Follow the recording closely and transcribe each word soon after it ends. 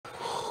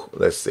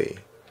let's see.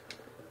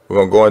 We're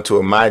going to go into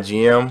a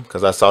MyGM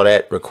because I saw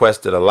that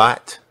requested a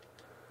lot.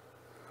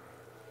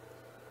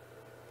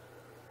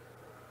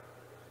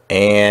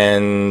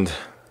 And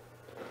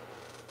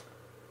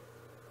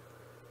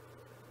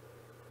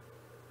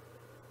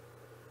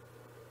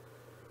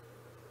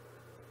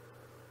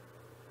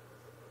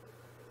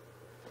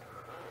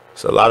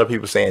so a lot of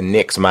people saying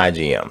Knicks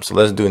MyGM. So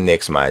let's do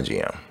Knicks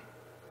MyGM.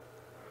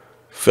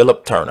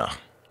 Philip Turner.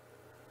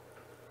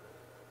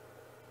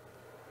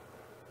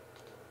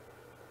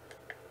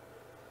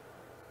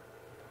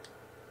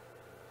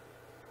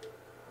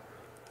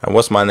 And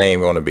what's my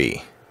name going to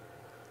be?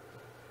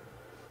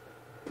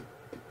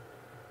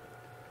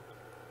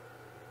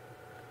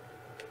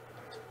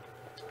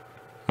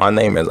 My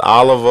name is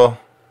Oliver.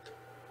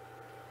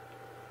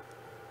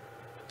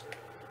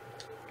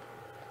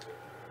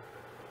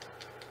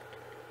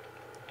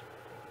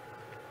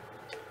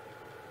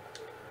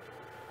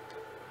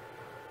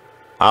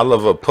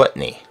 Oliver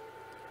Putney.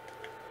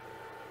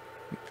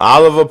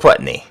 Oliver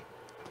Putney.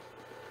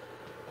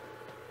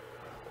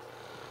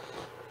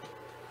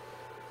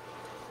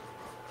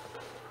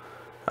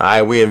 All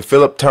right, we're in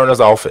Philip Turner's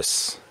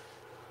office.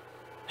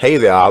 Hey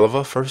there,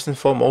 Oliver. First and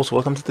foremost,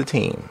 welcome to the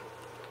team.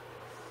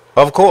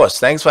 Of course,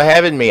 thanks for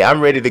having me.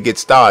 I'm ready to get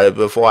started.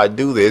 Before I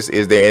do this,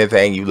 is there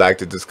anything you'd like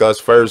to discuss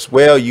first?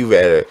 Well, you've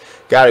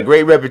got a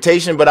great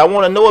reputation, but I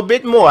want to know a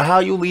bit more how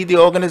you lead the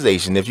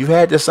organization. If you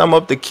had to sum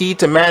up the key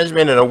to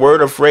management in a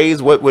word or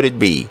phrase, what would it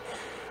be?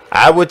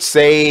 I would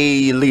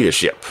say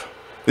leadership.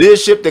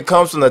 Leadership that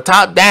comes from the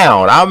top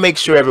down. I'll make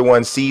sure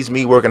everyone sees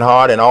me working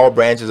hard in all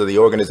branches of the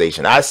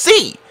organization. I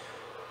see.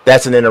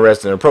 That's an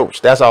interesting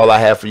approach. That's all I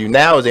have for you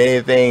now. Is there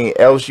anything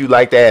else you'd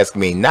like to ask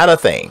me? Not a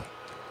thing.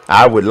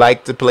 I would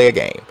like to play a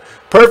game.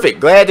 Perfect.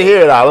 Glad to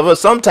hear it, Oliver.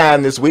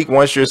 Sometime this week,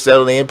 once you're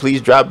settled in,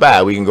 please drop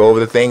by. We can go over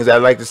the things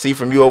I'd like to see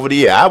from you over the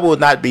year. I will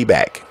not be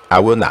back. I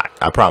will not.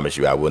 I promise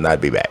you, I will not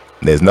be back.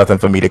 There's nothing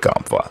for me to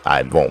come for.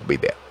 I won't be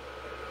there.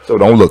 So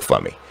don't look for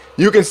me.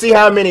 You can see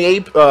how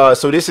many,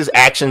 so this is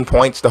action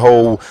points. The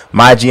whole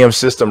MyGM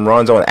system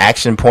runs on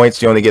action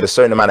points. You only get a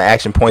certain amount of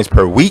action points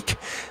per week.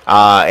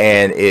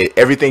 And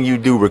everything you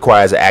do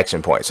requires an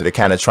action point. So they're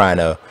kind of trying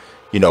to,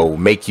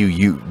 make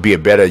you be a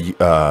better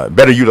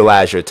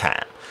utilize your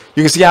time.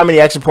 You can see how many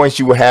action points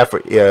you will have for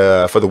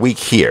the week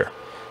here.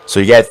 So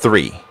you got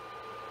 3.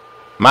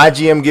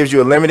 MyGM gives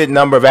you a limited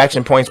number of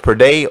action points per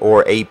day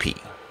or AP.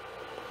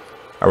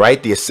 All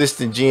right, the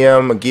assistant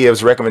GM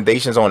gives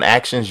recommendations on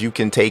actions you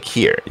can take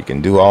here. You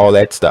can do all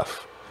that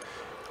stuff.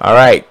 All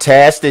right,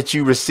 tasks that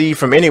you receive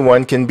from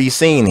anyone can be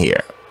seen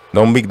here.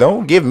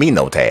 Don't give me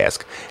no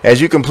task. As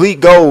you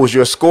complete goals,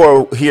 your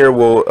score here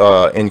will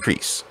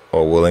increase,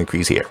 or will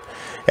increase here.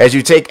 As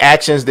you take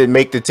actions that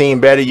make the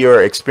team better,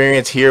 your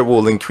experience here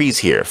will increase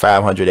here,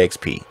 500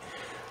 XP.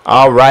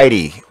 All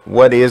righty,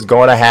 what is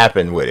going to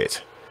happen with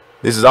it?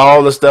 This is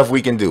all the stuff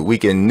we can do. We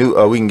can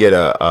get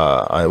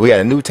we got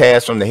a new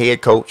task from the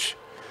head coach,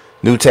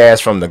 new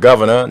task from the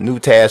governor, new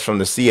task from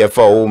the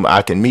CFO.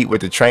 I can meet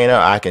with the trainer.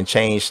 I can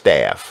change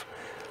staff.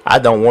 I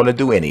don't want to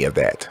do any of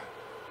that.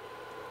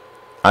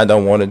 I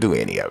don't want to do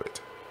any of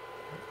it.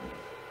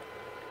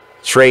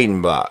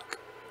 Trading block.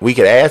 We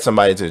could add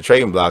somebody to the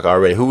trading block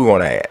already. Who we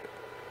want to add?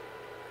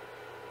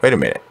 Wait a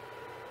minute.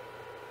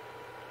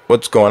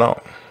 What's going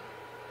on?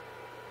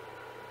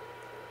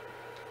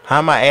 How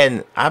am I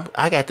adding?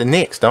 I got the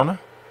Knicks, don't I?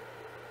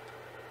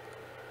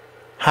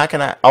 How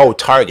can I? Oh,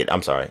 target.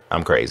 I'm sorry.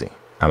 I'm crazy.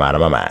 I'm out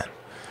of my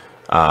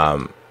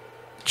mind.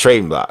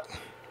 Trading block.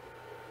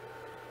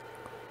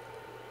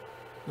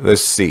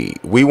 Let's see.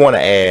 We want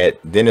to add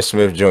Dennis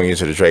Smith Jr.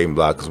 to the trading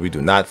block because we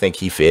do not think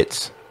he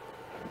fits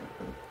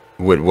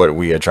with what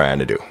we are trying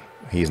to do.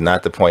 He's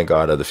not the point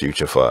guard of the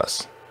future for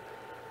us.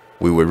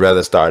 We would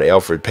rather start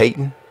Elfrid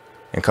Payton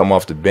and come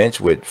off the bench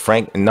with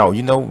Frank. No,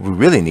 we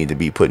really need to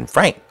be putting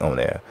Frank on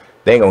there.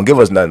 They ain't gonna give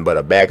us nothing but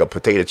a bag of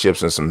potato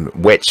chips and some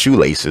wet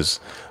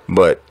shoelaces,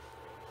 but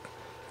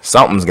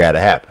something's got to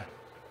happen.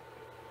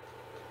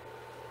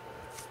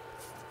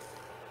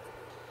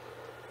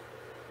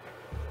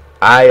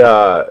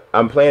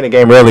 I'm playing the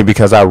game early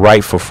because I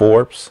write for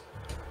Forbes,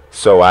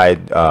 so I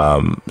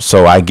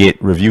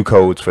get review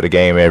codes for the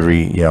game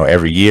every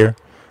year.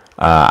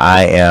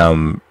 I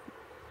am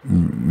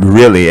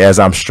really, as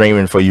I'm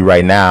streaming for you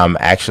right now, I'm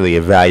actually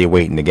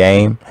evaluating the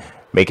game,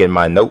 making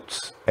my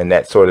notes and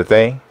that sort of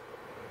thing.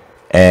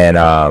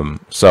 And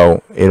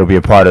so it'll be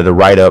a part of the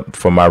write-up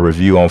for my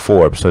review on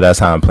Forbes. So that's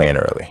how I'm playing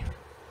early.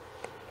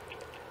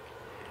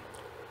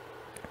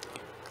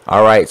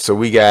 All right, so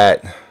we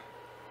got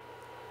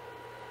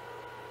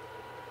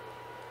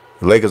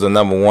the Lakers are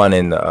 #1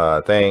 in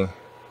the thing.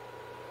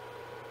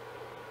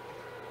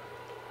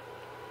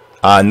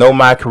 Know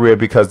my career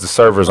because the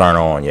servers aren't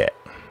on yet.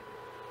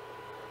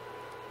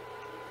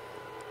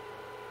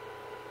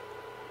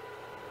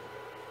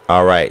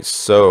 All right,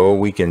 so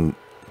we can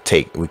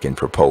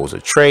propose a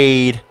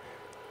trade.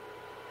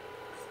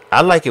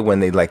 I like it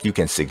when you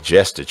can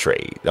suggest a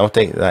trade. Don't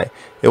think there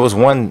was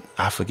one,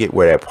 I forget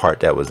where that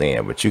part that was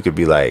in, but you could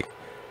be like,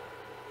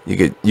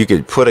 You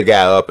could put a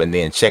guy up and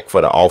then check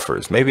for the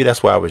offers. Maybe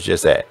that's where I was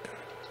just at.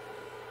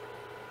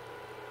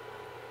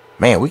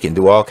 Man, we can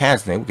do all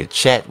kinds of things. We could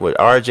chat with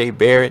RJ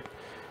Barrett,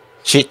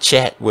 chit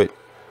chat with.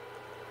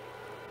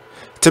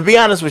 To be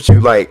honest with you,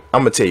 like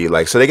I'm gonna tell you,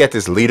 like so they got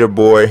this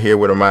leaderboard here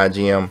with a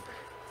MyGM.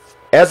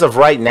 As of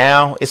right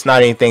now, it's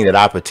not anything that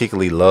I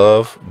particularly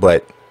love,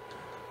 but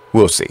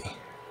we'll see.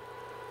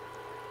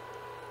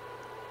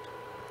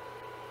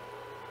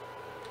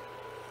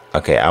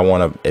 Okay, I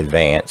want to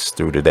advance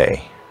through the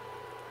day.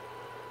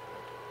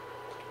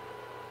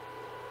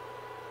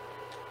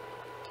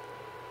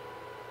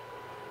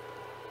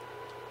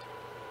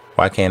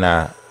 Why can't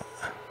I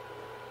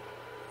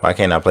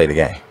play the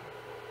game?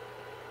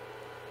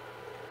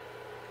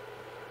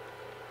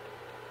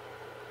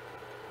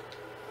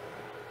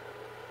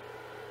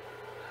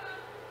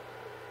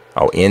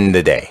 Oh, in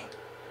the day.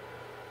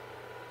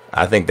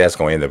 I think that's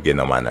going to end up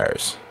getting on my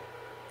nerves.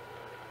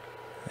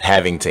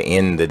 Having to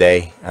end the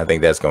day, I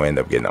think that's going to end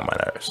up getting on my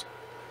nerves.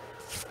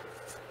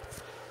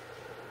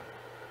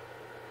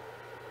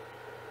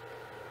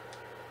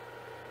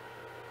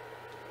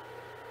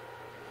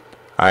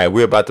 All right,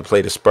 we're about to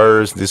play the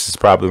Spurs. This is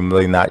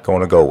probably not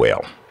going to go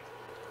well.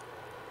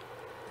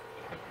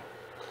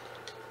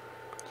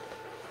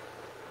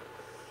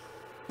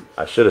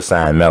 I should have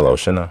signed Melo,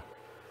 shouldn't I?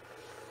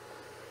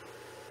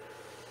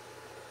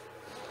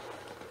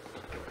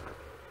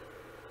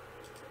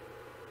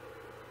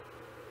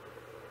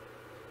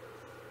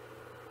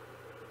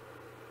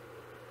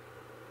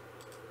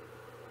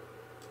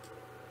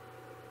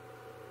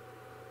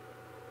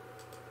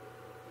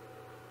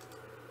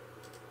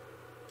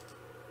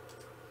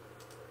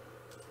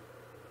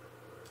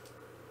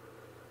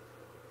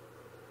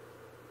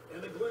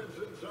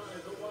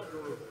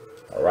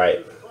 All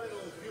right.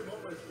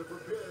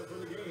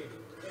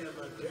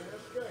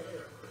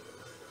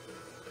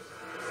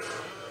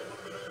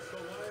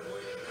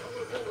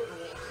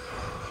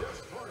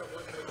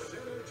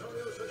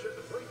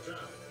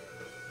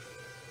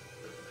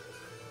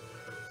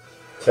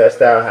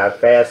 Test out how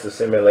fast the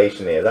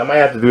simulation is. I might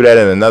have to do that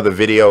in another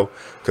video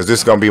because this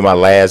is going to be my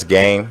last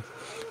game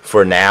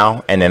for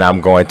now. And then I'm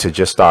going to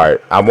just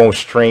start. I won't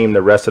stream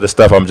the rest of the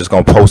stuff. I'm just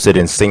going to post it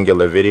in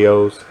singular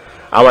videos.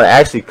 I'm going to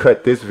actually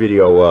cut this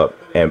video up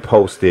and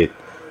post it,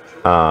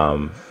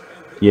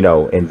 you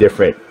know, in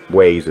different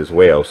ways as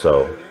well.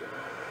 So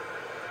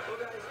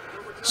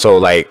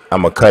like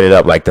I'm gonna cut it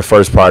up. Like the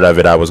first part of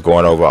it, I was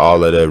going over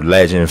all of the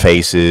legend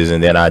faces,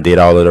 and then I did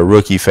all of the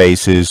rookie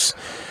faces,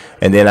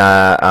 and then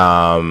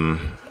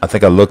I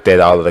think I looked at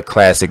all of the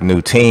classic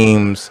new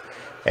teams,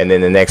 and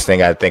then the next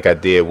thing I think I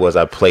did was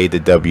I played the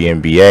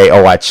WNBA.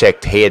 Oh, I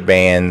checked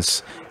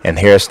headbands and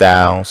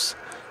hairstyles.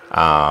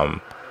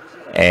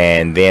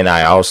 And then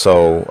I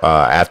also,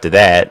 after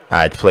that,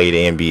 I played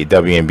the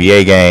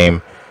WNBA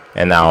game,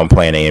 and now I'm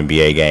playing the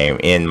NBA game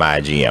in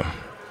MyGM.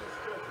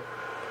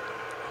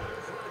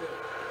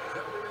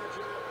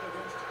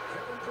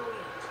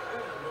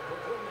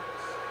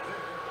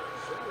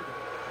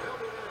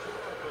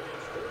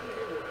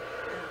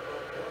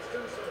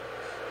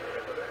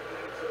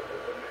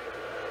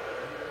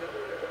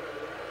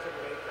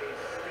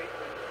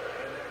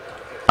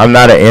 I'm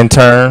not an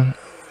intern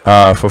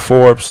for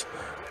Forbes.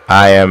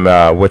 I am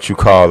what you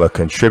call a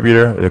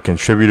contributor. The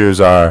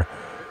contributors are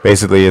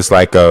basically it's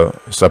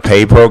a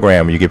paid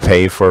program. You get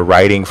paid for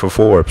writing for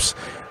Forbes.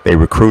 They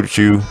recruit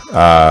you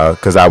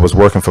because I was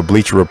working for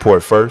Bleacher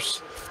Report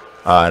first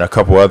and a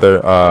couple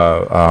other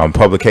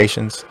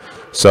publications.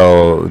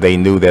 So they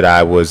knew that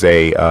I was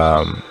a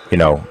you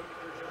know,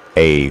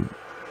 a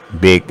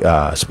big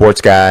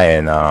sports guy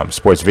and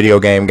sports video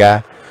game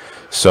guy.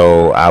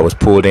 So I was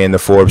pulled into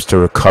Forbes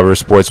to cover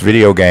sports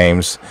video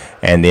games,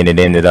 and then it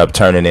ended up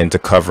turning into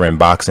covering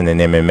boxing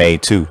and MMA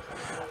too.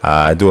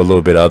 I do a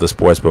little bit of other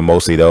sports, but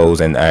mostly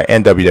those, and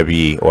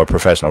WWE or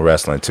professional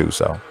wrestling too.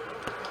 So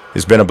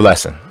it's been a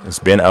blessing. It's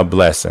been a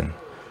blessing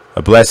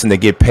to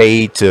get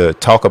paid to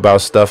talk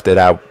about stuff that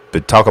I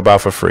would talk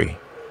about for free.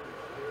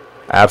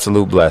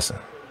 Absolute blessing.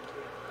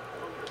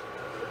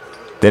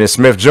 Dennis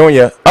Smith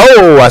Jr.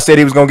 Oh, I said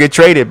he was gonna get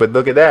traded, but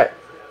look at that.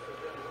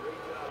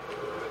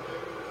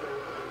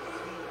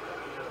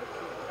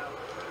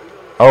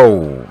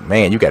 Oh,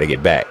 man, you got to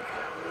get back.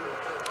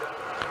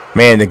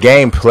 Man, the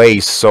game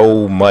plays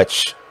so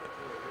much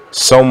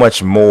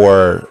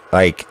more,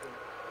 like,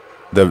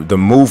 the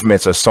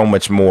movements are so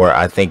much more,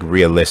 I think,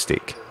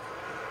 realistic.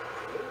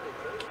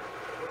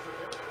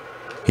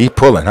 He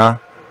pulling, huh?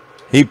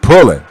 He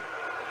pulling.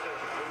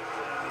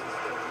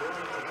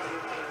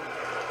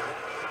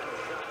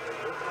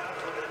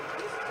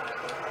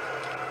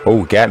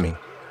 Oh, got me.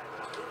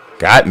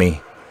 Got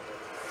me.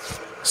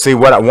 See,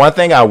 one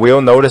thing I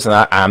will notice,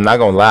 and I'm not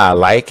gonna lie, I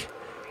like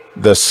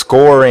the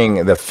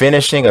scoring, the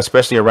finishing,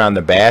 especially around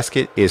the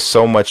basket, is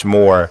so much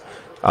more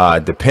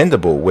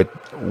dependable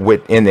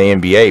in the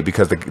NBA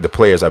because the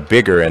players are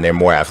bigger and they're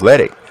more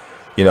athletic.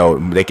 You know,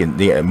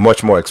 they're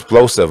much more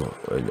explosive,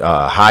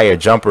 higher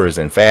jumpers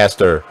and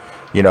faster.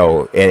 You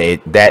know, and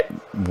that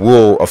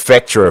will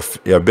affect your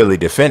ability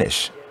to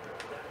finish.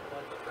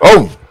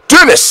 Oh,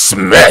 Dennis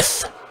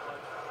Smith.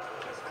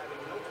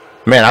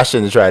 Man, I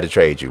shouldn't have tried to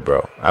trade you,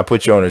 bro. I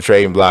put you on the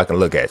trading block and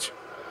look at you.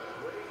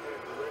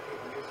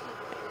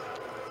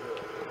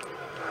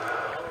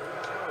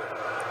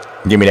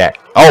 Give me that.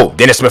 Oh,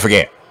 Dennis Smith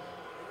again.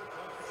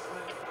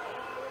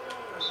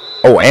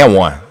 Oh, and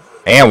one.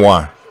 And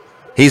one.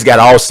 He's got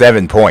all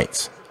 7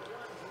 points.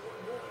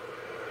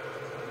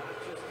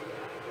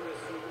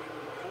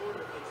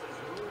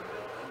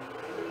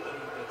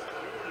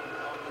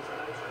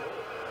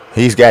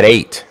 He's got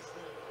 8.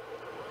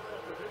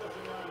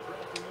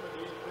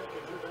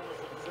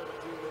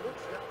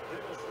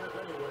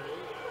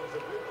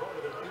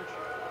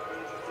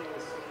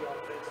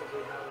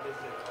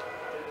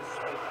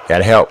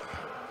 Gotta help.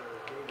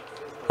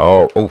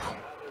 Oh, ooh.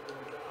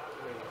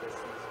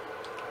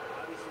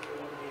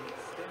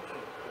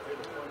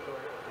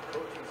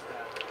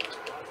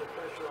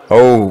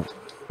 Oh,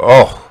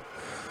 oh.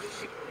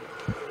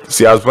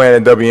 See, I was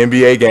playing a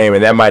WNBA game,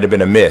 and that might have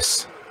been a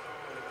miss.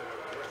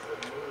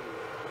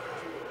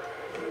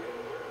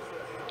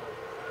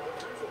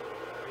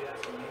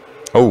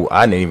 Oh,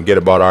 I didn't even get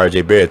about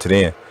RJ Barrett to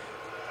the end.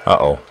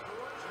 Uh-oh.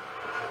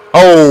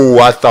 Oh,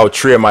 I thought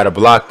Trier might have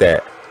blocked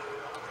that.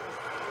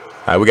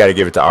 All right, we got to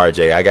give it to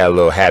RJ. I got a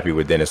little happy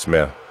with Dennis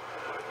Smith.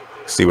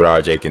 See what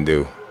RJ can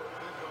do.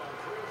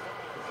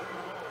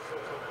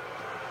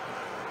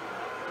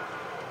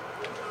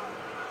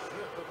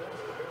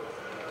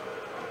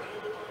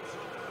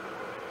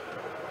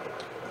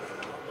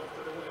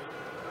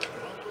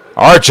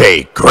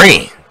 RJ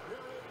Green.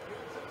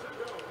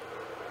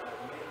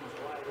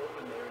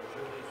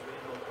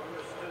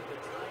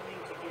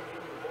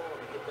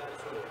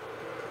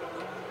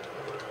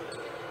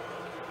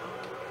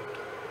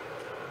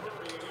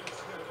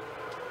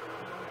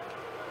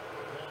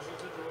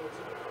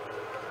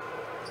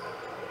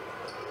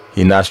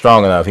 He's not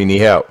strong enough. He need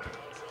help.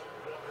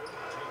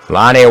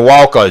 Lonnie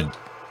Walker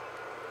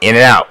in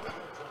and out.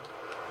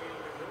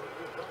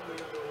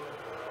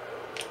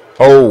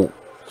 Oh,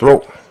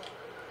 throw.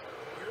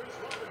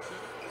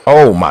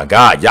 Oh, my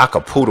God.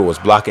 Yakaputa was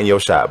blocking your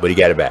shot, but he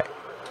got it back.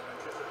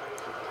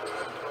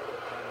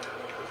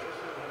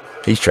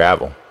 He's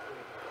travel.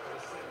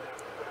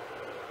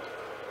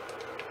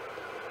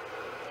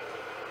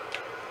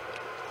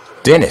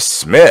 Dennis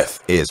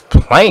Smith is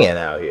playing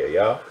out here,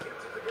 y'all.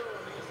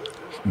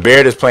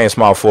 Barrett is playing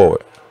small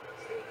forward.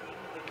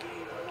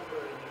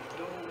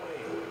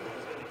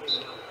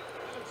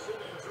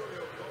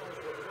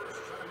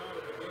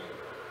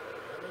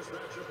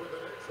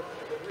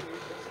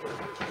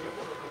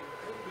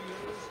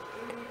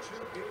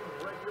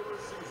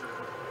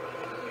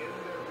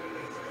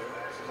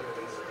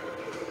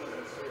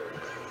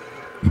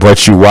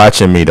 But you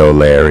watching me though,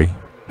 Larry.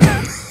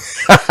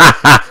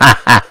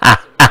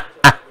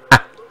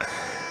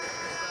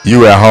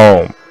 You at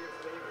home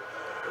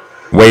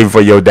waiting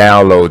for your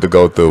download to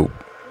go through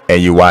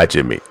and you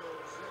watching me.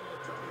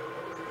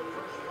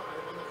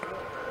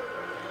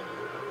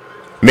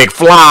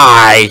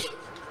 McFly.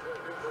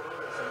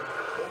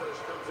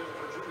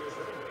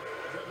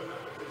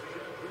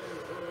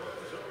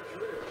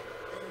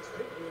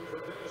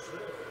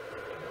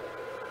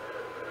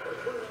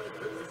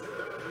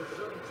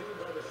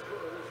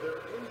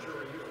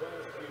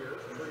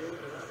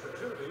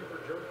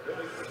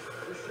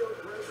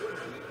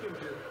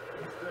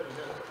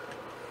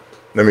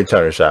 Let me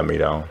turn the shot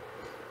meter on.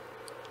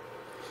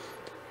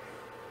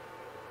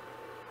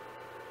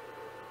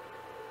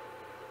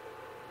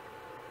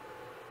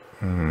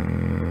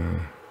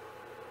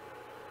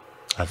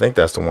 I think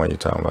that's the one you're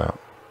talking about.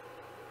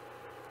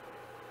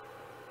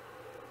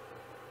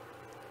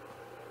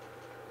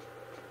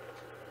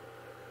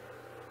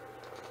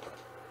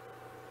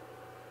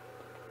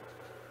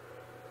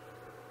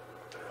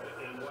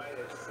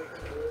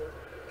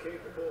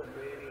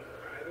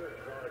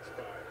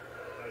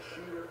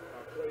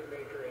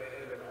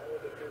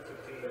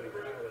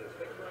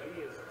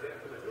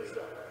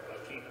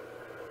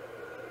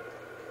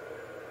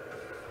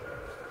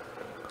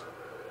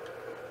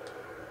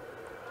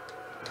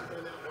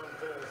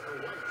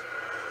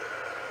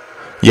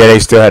 Yeah, they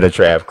still had the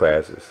Trav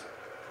classes.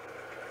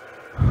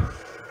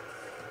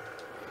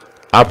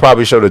 I'll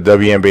probably show the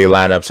WNBA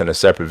lineups in a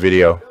separate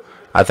video.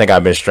 I think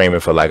I've been streaming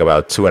for like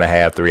about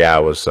 2.5, 3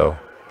 hours. So,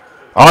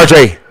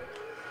 RJ.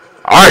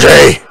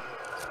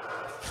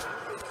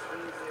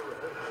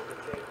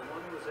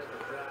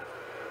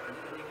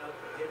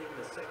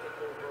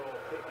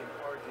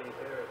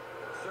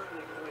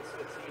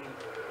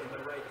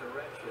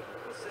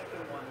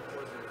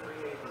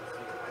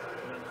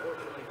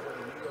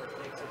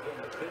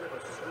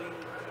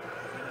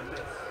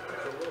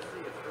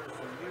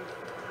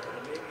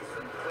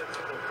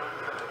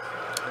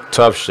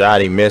 Tough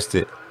shot. He missed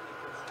it.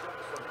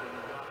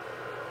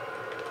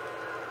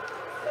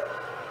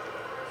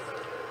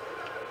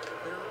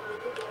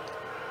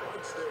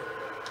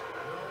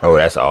 Oh,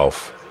 that's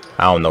off.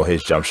 I don't know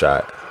his jump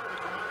shot.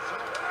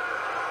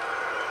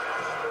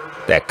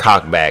 That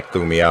cockback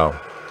threw me off.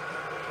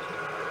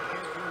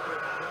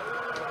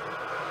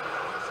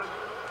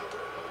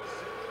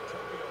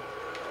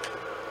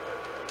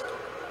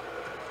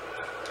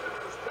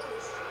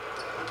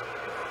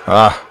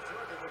 Ah.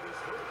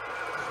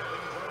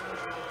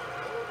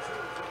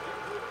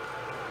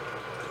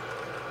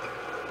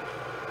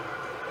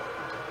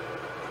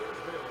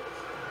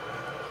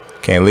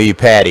 Can't leave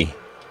Patty.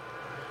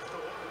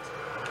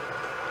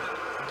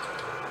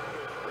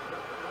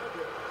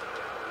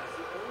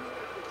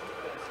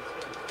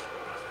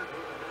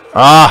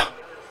 Ah.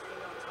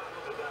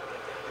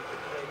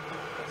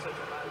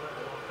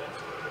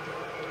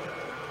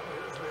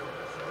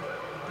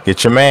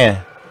 Get your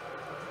man.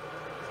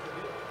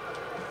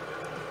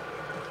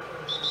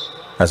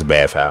 That's a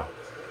bad foul.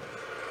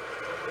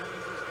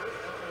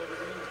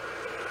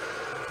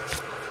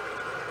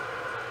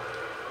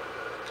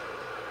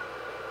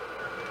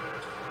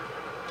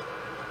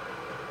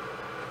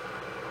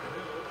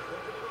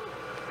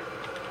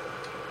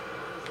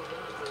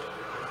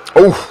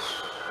 Oh.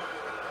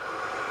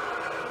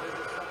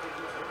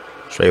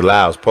 Trey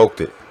Lyles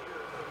poked it.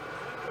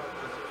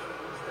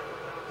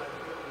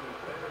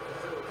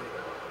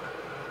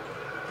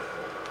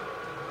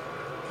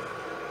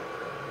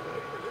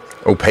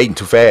 Oh, Peyton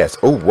too fast.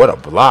 Oh, what a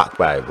block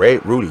by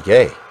Rudy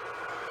Gay.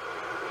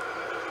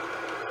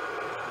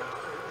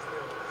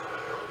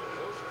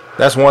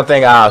 That's one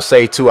thing I'll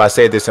say, too. I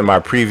said this in my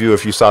preview.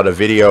 If you saw the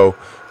video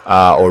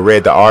or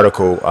read the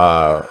article,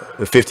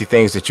 the 50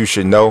 things that you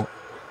should know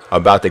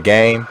about the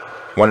game.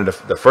 One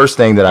of the first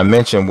thing that I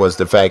mentioned was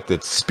the fact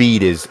that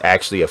speed is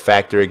actually a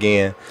factor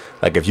again.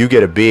 Like if you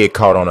get a big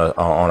caught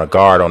on a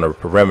guard on the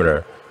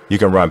perimeter, you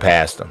can run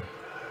past them.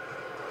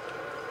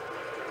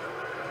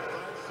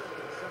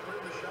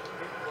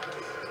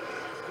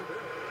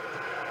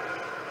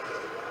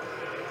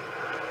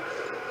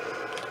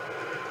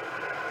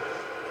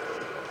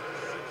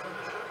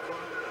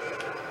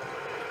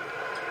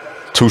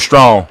 Too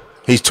strong.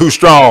 He's too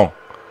strong.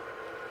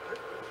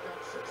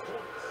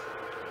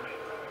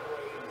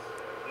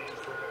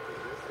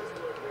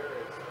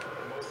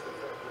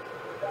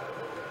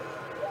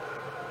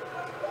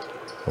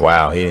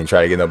 Wow, he didn't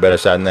try to get no better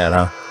shot than that,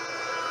 huh?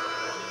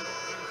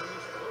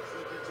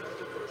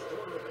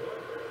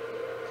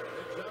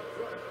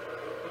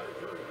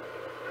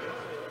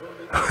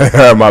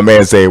 My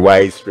man say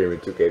why he's streaming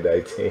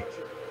 2K19.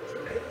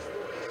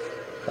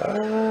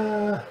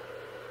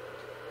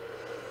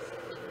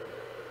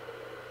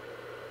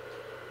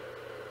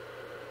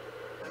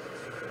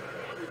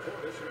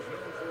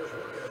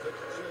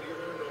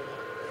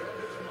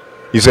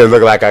 You said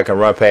look like I can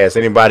run past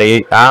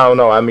anybody. I don't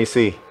know. Let me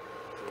see.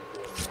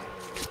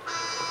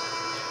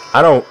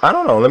 I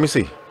don't know. Let me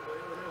see.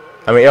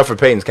 I mean, Alfred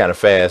Payton's kind of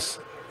fast.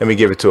 Let me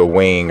give it to a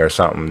wing or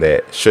something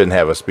that shouldn't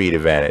have a speed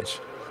advantage.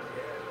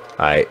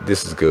 All right,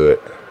 this is good.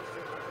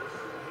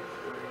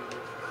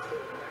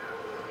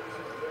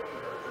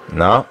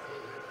 No.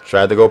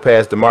 Tried to go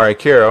past Damari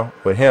Carroll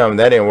with him.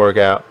 That didn't work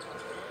out.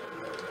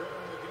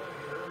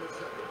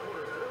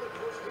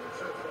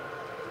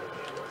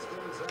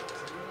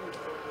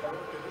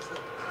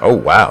 Oh,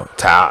 wow.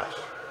 Tosh.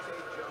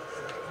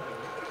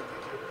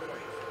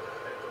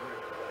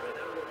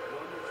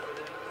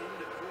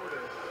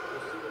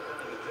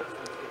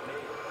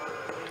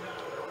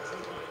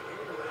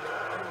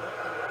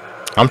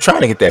 I'm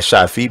trying to get that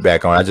shot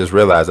feedback on. I just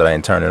realized that I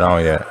didn't turn it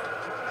on yet.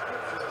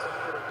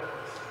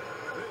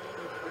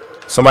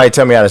 Somebody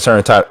tell me how to turn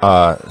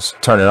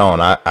it on.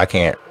 I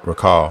can't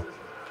recall.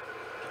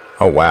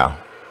 Oh, wow.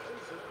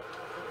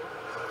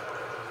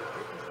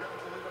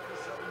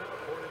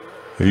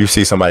 If you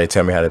see somebody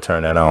tell me how to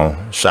turn that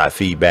on, shot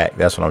feedback,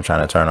 that's what I'm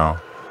trying to turn on.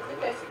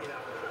 Okay.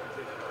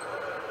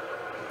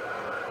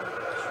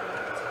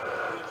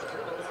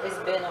 It's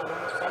been on.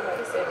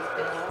 Somebody said it's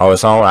been on. Oh,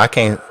 it's on? I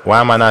can't.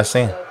 Why am I not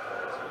seeing?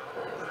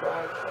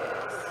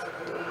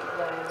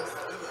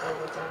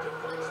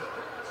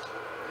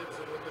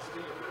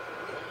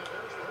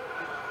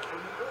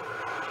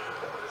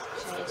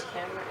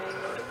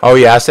 Oh,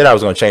 yeah, I said I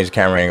was going to change the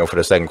camera angle for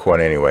the second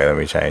quarter anyway. Let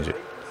me change it.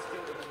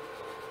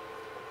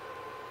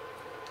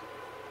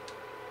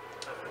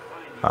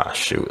 Ah,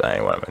 shoot. That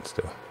ain't what I meant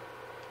to do.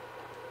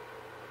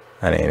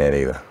 That ain't it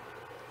either.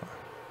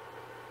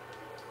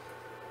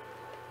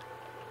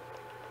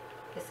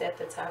 It's at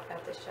the top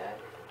after shot.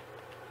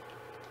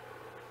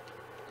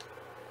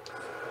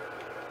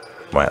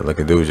 Man, look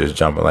at dude just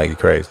jumping like he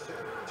crazy.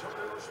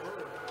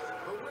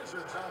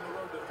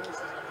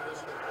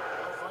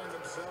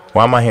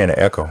 Why am I hearing an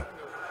echo?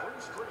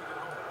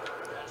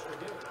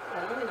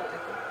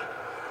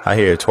 I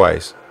hear it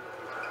twice.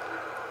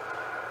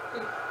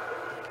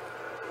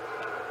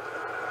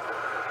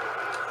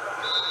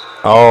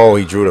 Oh,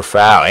 he drew the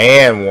foul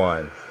and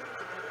won.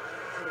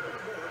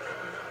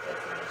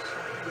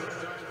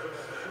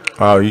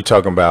 Oh, you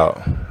talking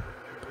about?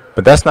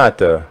 But that's not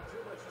the.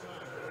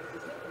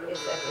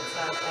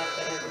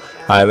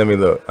 All right, let me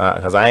look,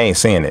 cause I ain't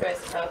seeing it.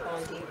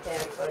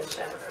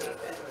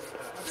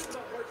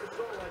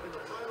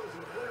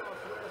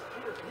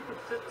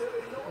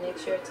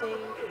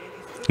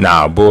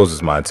 Nah, Bulls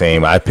is my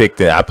team. I picked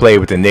it. I played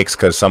with the Knicks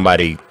because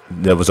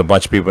there was a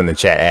bunch of people in the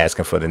chat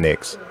asking for the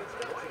Knicks.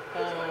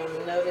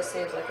 No, this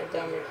seems like a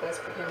dumb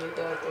request for him to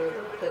go through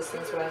the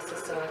Pistons roster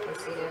so I can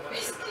see their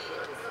face.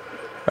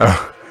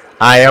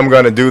 I am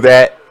going to do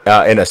that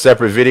in a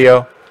separate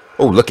video.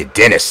 Oh, look at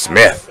Dennis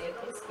Smith.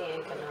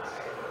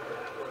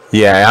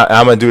 Yeah,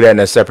 I'm going to do that in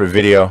a separate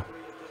video.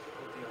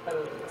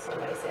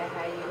 Somebody said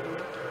how you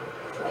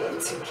play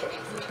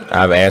 2K.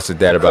 I've answered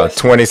that about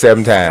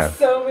 27 times.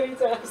 So many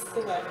times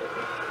tonight.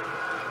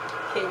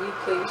 Can you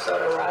please show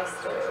the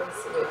rosters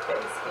with face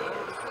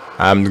scans?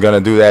 I'm going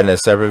to do that in a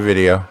separate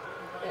video.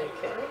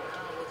 Okay.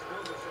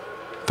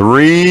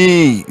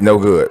 3. No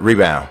good.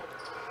 Rebound.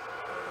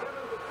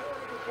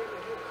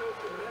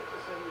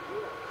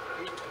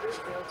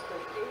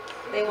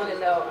 They want to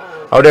know.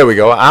 Oh, there we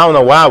go. I don't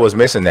know why I was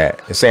missing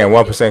that. It's saying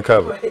 1%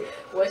 cover.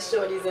 What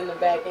shorty's in the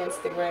back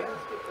Instagram?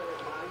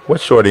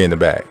 What shorty in the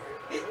back?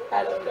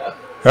 I don't know.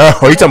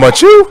 Oh, you talking about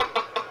you?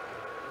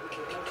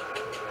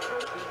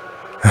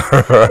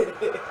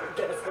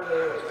 That's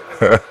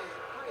hilarious.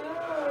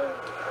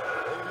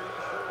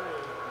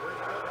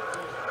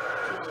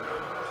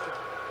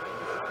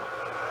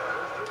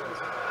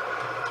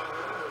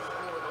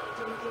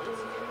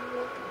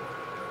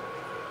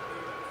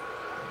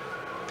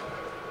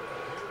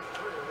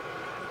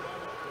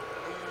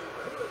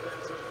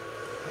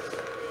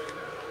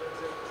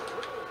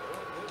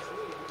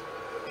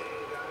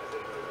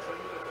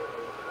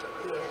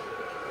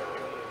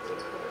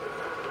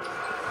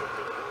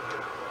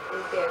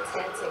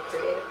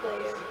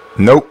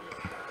 Nope.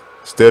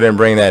 Still didn't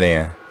bring that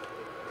in.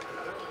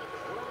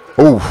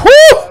 Ooh, whoo!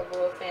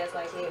 Fans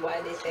like me,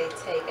 why did they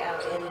take out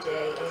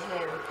MJ and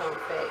ham pump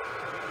fake?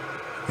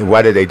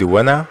 Why did they do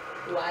what now?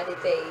 Why did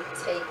they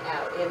take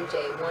out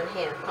MJ one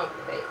hand pump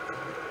fake?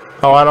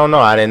 Oh, I don't know.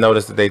 I didn't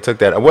notice that they took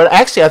that. Well,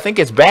 actually, I think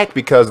it's back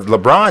because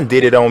LeBron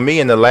did it on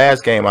me in the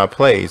last game I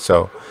played.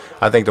 So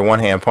I think the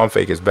one-hand pump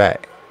fake is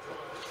back.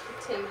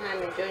 Tim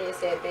Hyman Jr.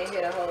 said they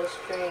hit a whole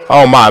stream.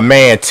 Oh, my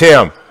man,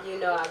 Tim. You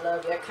know I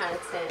love your content.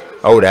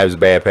 Oh, that was a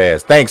bad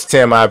pass. Thanks,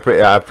 Tim. I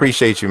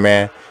appreciate you,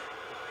 man.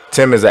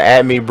 Tim is a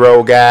at me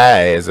bro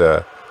guy. Is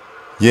a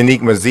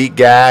unique Mazik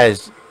guy.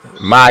 Is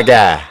my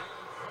guy.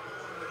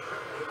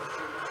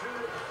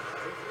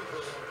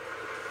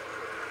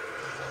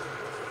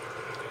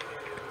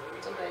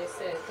 Somebody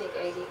said, think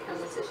AD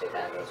coming to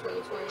Chicago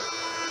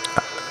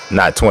 2020.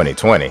 Not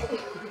 2020.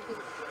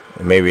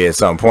 Maybe at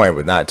some point,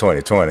 but not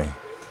 2020.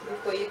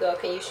 Before you go,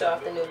 can you show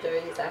off the new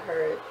jerseys? I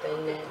heard the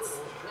Nets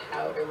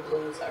powder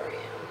blues are in.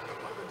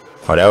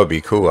 Oh, that would be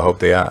cool. I hope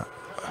they are.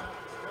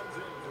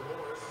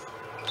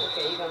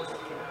 Okay, you're going to have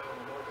to.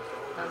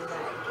 I'm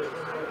not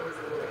getting her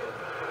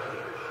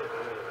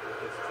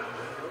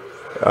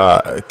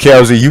Instagram.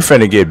 Kelsey, you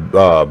finna get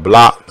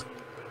blocked.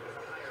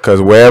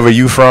 Because wherever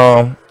you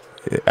from,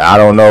 I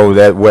don't know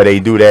that where they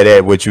do that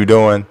at, what you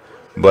doing.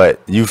 But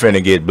you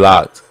finna get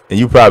blocked. And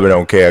you probably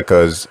don't care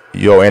because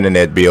your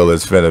internet bill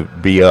is finna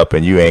be up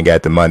and you ain't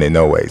got the money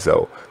no way.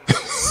 So.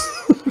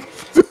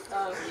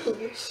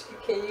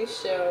 Can you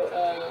show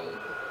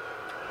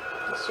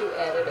the shoe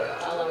editor?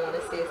 All I want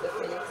to see is the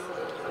Phoenix.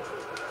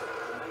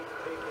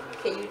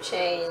 Can you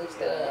change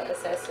the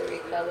accessory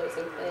colors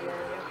and play now?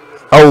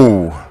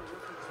 Oh.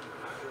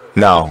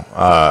 No.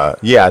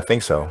 Yeah, I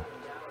think so.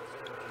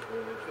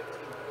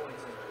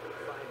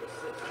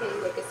 Can you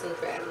look at some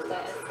draft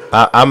classes?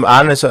 I'm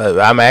honest.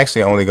 I'm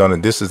actually only gonna.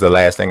 This is the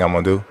last thing I'm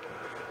gonna do,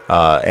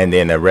 and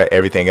then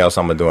everything else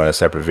I'm gonna do in a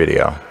separate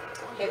video.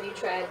 Have you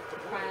tried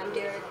Prime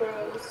Derrick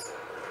Rose?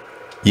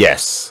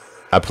 Yes,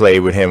 I played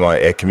with him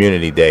at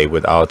Community Day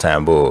with All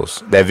Time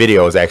Bulls. That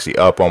video is actually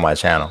up on my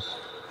channel.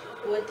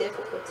 What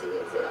difficulty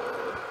is it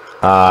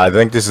on? I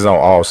think this is on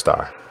All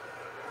Star.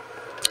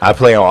 I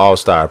play on All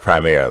Star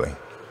primarily.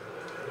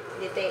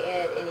 Did they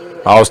add any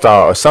new? All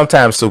Star or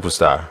sometimes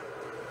Superstar.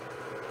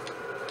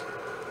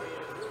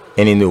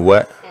 Any new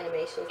what?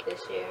 Animations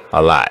this year?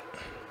 A lot.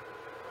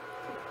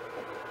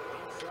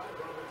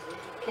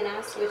 Can I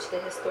switch the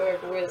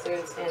historic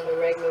wizards and the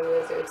regular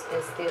wizards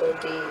and still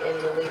be in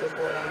the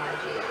leaderboard on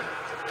MyGM?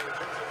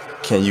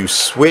 Can you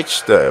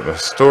switch the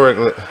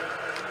historic?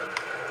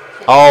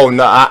 Oh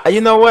no!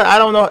 You know what? I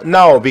don't know.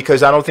 No,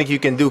 because I don't think you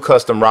can do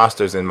custom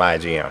rosters in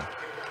MyGM.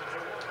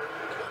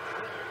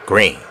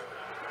 Green.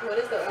 What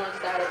is the orange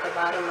dot at the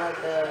bottom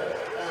of the?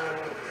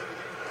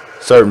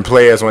 Certain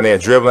players when they're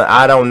dribbling.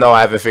 I don't know.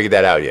 I haven't figured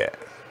that out yet.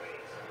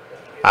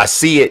 I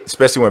see it,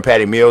 especially when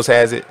Patty Mills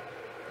has it.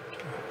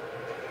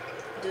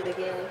 Do the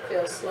game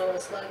feel slow and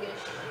sluggish?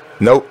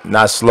 Nope,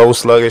 not slow,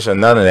 sluggish, or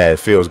none of that. It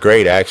feels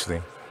great,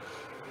 actually.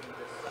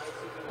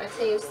 Are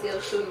teams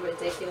still shooting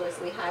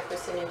ridiculously high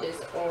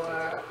percentages,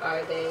 or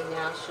are they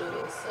now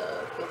shooting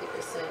sub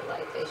 50%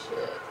 like they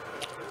should?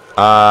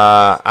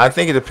 I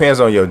think it depends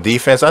on your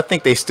defense. I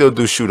think they still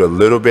do shoot a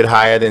little bit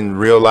higher than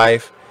real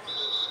life.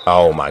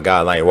 Oh my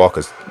God, Lonnie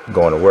Walker's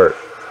going to work.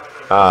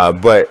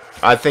 But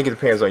I think it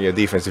depends on your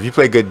defense. If you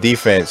play good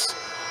defense,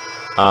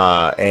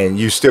 and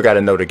you still got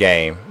to know the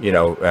game, you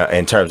know,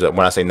 in terms of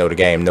when I say know the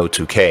game, know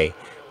 2K,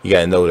 you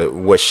got to know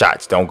what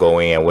shots don't go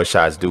in, what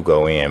shots do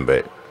go in.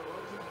 But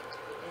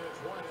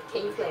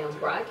can you play on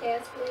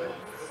broadcast, please?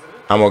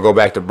 I'm gonna go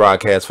back to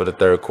broadcast for the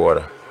third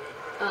quarter.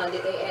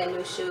 Did they add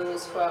new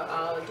shoes for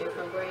all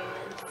different brands?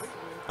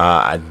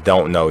 I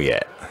don't know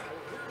yet.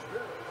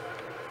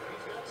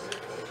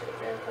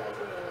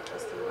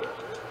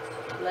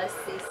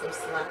 some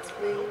slots,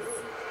 please.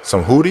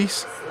 Some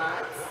hooties?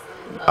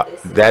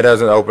 Slots. That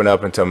doesn't open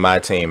up until my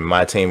team.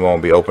 My team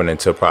won't be open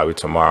until probably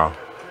tomorrow.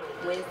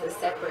 When's the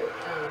separate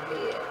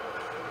bid?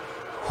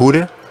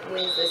 Hootie?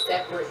 When's the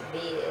separate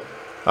bid?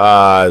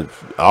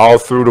 All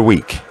through the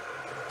week.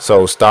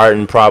 So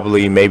starting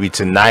probably maybe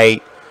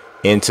tonight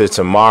into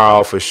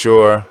tomorrow for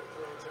sure.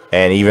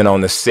 And even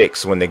on the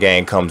 6th when the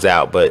game comes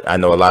out. But I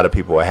know a lot of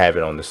people will have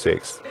it on the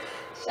 6th.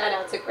 Shout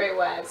out to great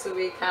wives who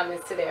read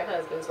comments to their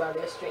husbands while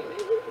they're streaming.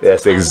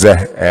 That's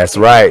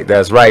right.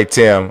 That's right,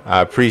 Tim.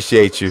 I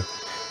appreciate you.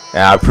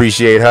 And I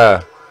appreciate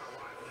her.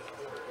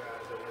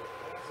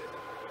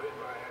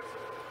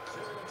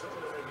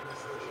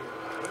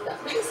 Stop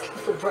asking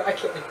for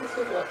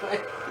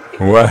broadcast.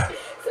 What?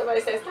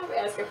 Somebody said stop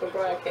asking for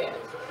broadcast.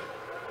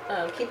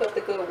 Keep up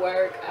the good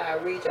work.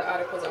 Read your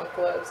articles on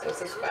Forbes and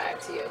subscribe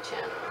to your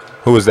channel.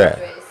 Who is that?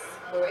 Andres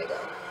Borrego.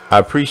 I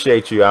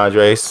appreciate you,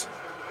 Andres.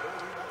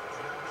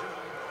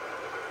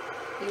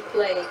 You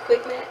play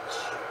quick match?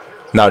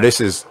 No, this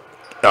is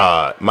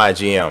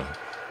MyGM.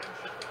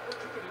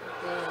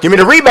 Give me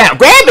the rebound.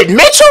 Grab it,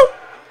 Mitchell.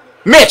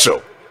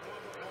 Mitchell.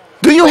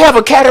 Do you have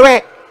a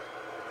cataract?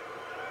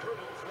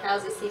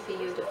 How's the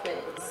CPU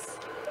defense?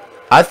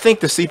 I think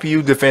the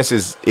CPU defense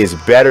is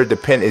better.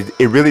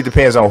 It really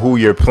depends on who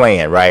you're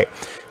playing, right?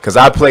 Because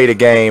I played a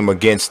game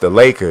against the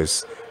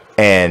Lakers,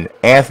 and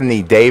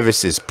Anthony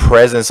Davis's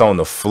presence on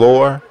the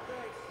floor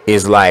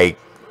is like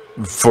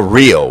for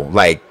real.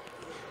 Like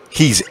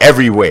he's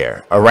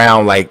everywhere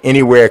around, like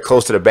anywhere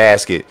close to the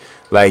basket.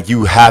 Like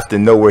you have to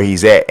know where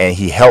he's at, and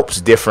he helps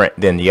different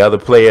than the other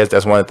players.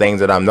 That's one of the things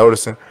that I'm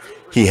noticing.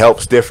 He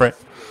helps different.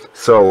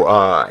 So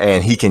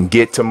and he can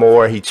get to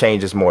more. He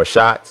changes more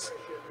shots.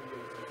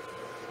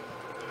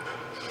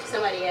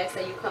 Somebody asked,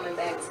 are you coming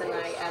back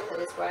tonight after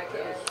this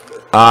broadcast?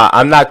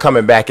 I'm not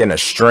coming back in a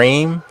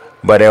stream,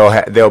 but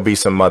there'll be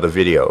some other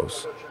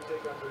videos.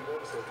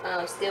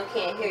 Still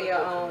can't hear your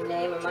own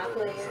name of my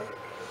player?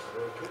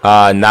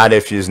 Not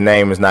if his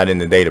name is not in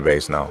the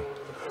database, no.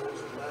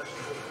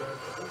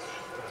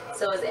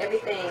 So is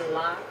everything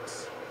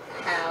locked?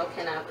 How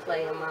can I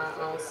play on my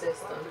own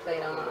system? Play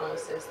it on my own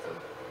system.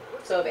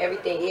 So if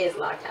everything is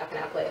locked, how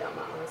can I play it on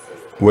my own system?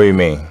 What do you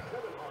mean?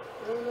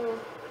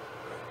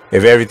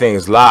 If everything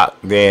is locked,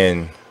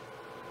 then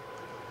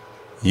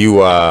you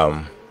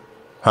Well,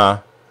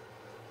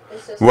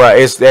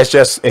 it's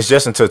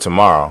just until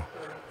tomorrow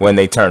when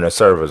they turn the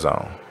servers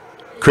on.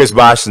 Chris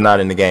Bosh is not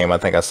in the game. I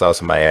think I saw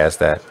somebody ask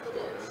that.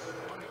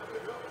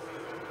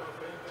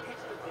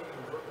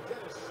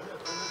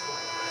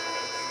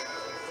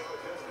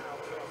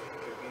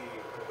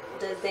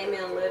 Does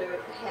Damian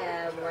Lillard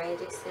have range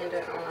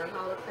extender on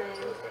Hall of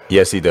Fame?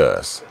 Yes, he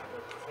does.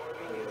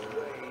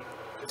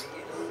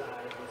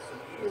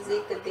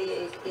 Zeke the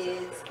Big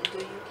is, do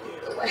you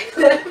keep the wife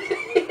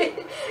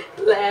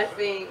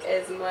laughing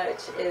as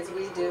much as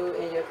we do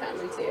in your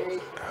commentary?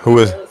 Who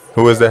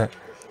is that?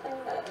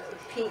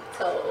 Pete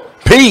told.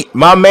 Pete,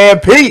 my man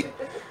Pete.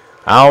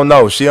 I don't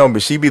know.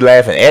 She be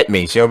laughing at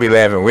me. She don't be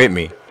laughing with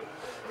me.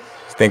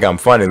 She think I'm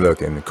funny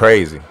looking,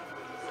 crazy.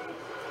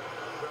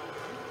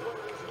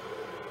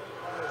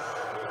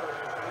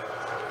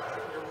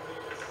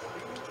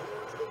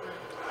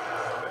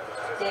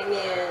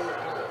 Damian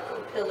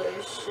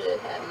Pillars should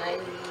have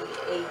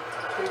 98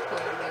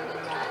 three-point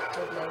and not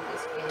have let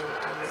this game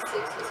on the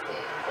Sixers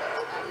game, but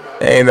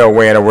I know. Ain't no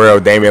way in the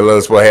world Damian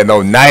Lillard supposed to have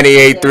no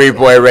 98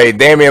 three-point rating.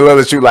 Damian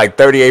Lillard shoot like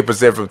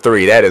 38% from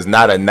three. That is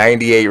not a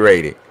 98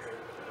 rating.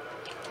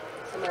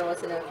 Somebody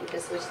wants to know if you can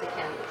switch the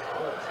camera.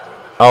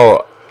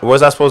 Oh,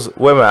 was I supposed to?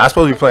 Wait a minute. I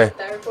supposed to be playing.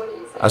 Third quarter,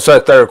 you said? I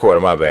started third quarter.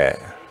 My bad.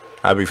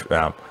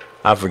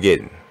 I'm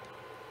forgetting.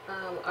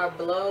 Are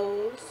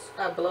blow-bys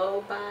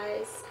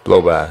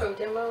Blow by. from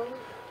demo?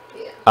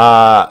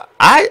 Yeah.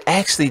 I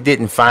actually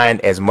didn't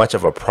find as much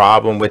of a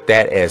problem with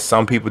that as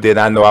some people did.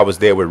 I know I was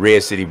there with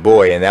Red City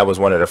Boy, and that was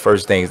one of the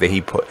first things that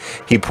he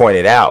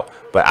pointed out.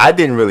 But I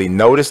didn't really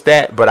notice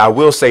that. But I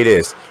will say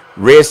this: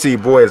 Red City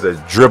Boy is a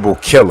dribble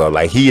killer.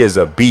 Like he is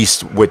a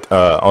beast with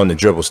on the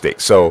dribble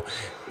stick. So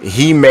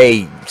he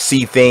may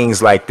see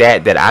things like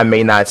that I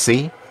may not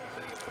see,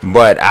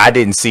 but I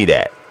didn't see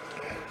that.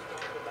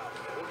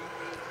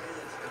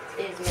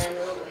 Is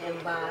Manu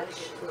and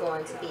Bosch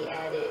going to be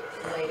added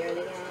later in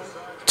the game?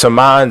 To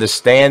my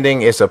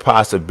understanding, it's a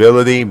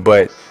possibility,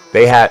 but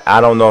I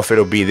don't know if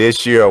it'll be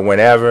this year or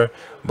whenever,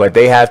 but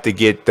they have to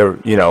get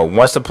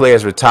once the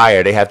players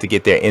retire, they have to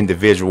get their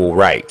individual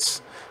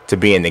rights to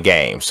be in the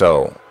game.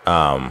 So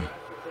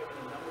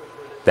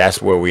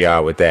that's where we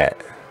are with that.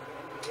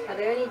 Are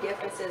there any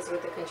differences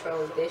with the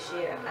controls this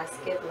year? I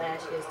skipped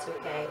last year's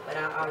 2K, but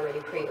I already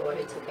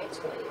pre-ordered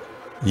 2K20.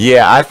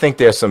 Yeah, I think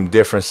there's some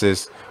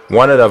differences.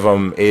 One of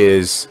them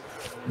is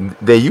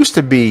there used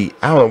to be,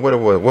 I don't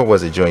know what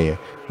was it, Junior?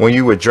 When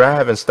you would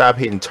drive and stop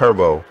hitting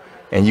turbo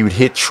and you'd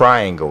hit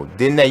triangle,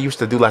 didn't that used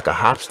to do like a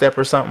hop step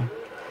or something?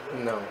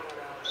 No.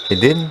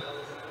 It didn't?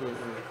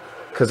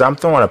 Because I'm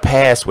throwing a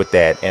pass with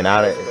that, and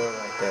Like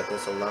that.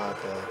 That's a lot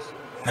of pass.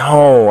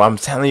 no, I'm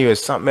telling you,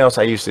 it's something else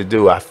I used to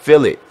do. I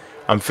feel it.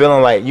 I'm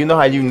feeling like, you know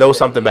how you know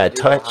something by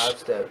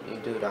touch? You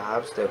do the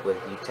hop step with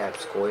you tap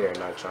square,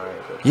 not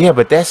triangle. Yeah,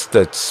 but that's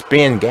the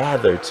spin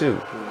gather too.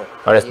 No,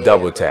 Oh, that's yeah,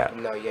 double tap.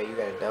 no, yeah, you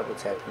gotta double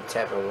tap. You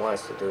tap it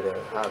once to do the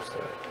hop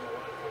step.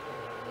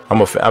 I'm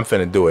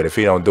finna do it. If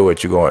you don't do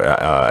it, you're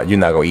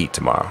not gonna eat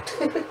tomorrow.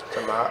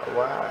 Tomorrow,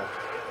 why?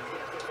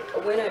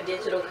 When are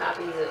digital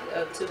copies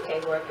of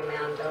 2K working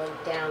now?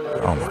 Don't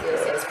download. Oh It my still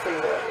says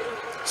pre-order.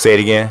 Say it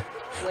again.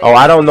 Oh,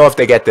 I don't know if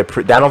they got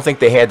I don't think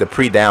they had the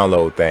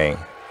pre-download thing.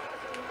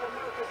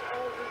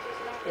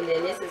 And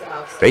then this is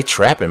off. They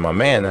trapping my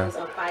man now.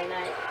 On Fight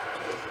Night.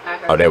 I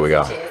heard Oh, there we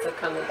go. Chance of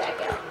coming back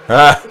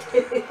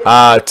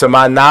out. To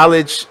my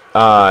knowledge,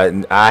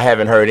 I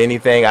haven't heard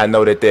anything. I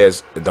know that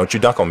there's. Don't you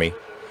dunk on me.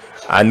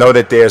 I know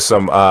that there's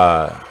some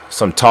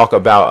talk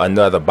about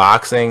another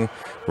boxing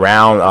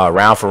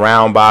round for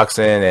round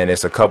boxing, and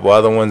it's a couple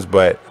other ones,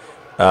 but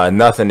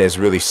nothing is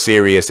really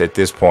serious at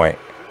this point.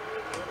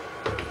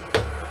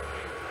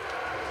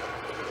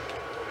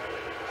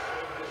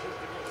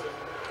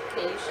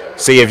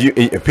 See,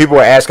 if people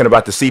are asking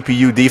about the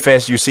CPU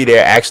defense, you see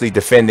they're actually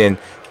defending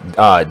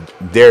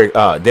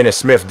Dennis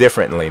Smith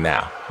differently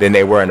now than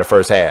they were in the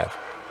first half.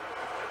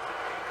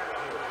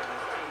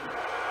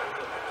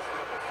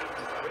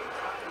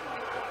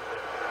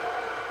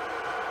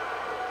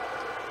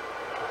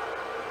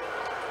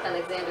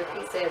 Alexander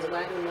P says,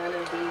 why do none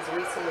of these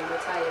recently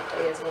retired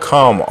players want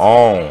Come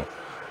on.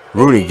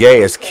 Rudy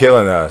Gay is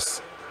killing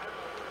us.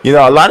 You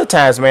know, a lot of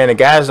times, man, the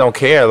guys don't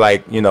care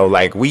like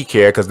we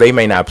care, because they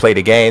may not play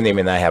the game. They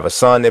may not have a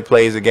son that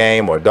plays the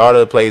game or a daughter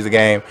that plays the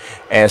game.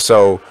 And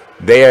so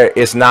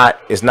it's not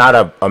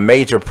a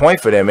major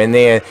point for them. And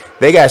then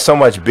they got so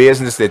much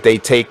business that they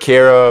take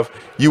care of.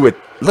 You would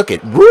look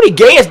at Rudy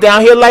Gay is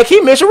down here like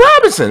he Mitchell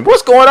Robinson.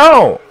 What's going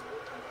on?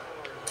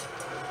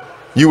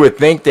 You would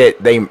think that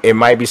it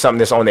might be something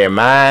that's on their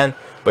mind,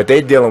 but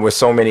they're dealing with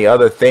so many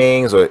other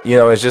things. Or,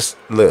 it's just,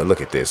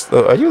 look at this.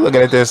 Look, are you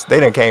looking at this?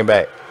 They done came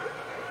back.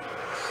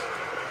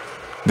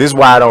 This is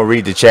why I don't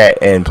read the chat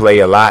and play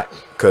a lot,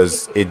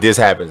 because this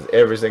happens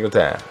every single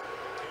time.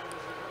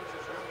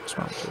 What's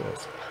wrong with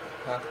yours?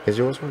 Huh? Is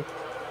yours work?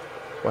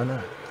 Why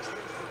not?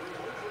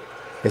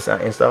 It's not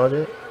installed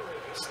yet?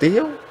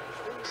 Still?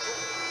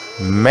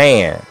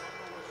 Man,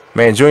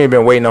 Junior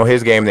been waiting on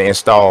his game to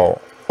install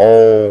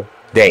all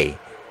day.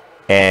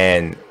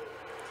 And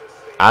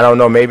I don't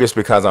know, maybe it's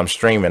because I'm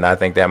streaming. I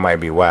think that might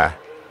be why. It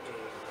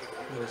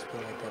was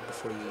like that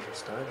before you even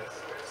started.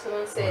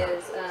 Someone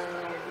says,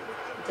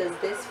 does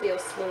this feel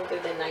smoother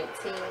than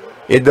 19?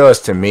 It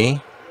does to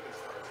me.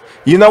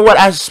 You know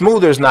what?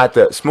 Smoother's not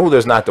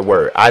the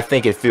word. I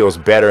think it feels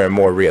better and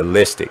more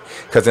realistic,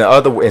 because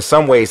in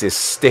some ways it's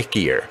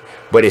stickier,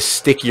 but it's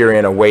stickier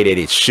in a way that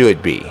it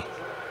should be.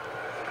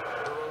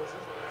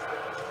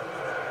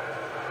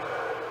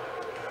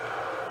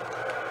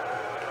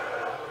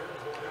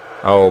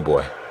 Oh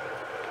boy.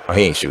 Oh,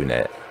 he ain't shooting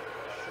that.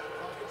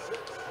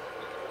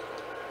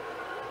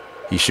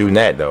 He's shooting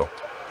that though.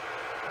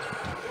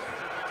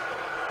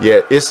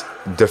 Yeah, it's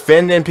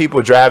defending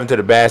people driving to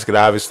the basket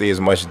obviously is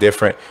much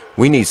different.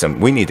 We need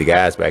the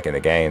guys back in the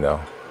game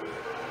though.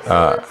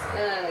 Ken,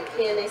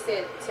 they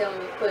said tell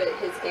me put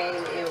his game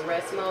in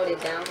rest mode, it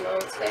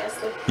downloads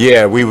faster.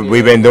 Yeah,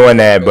 we've been doing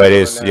that, but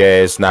it's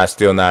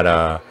still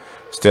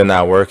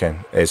not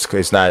working.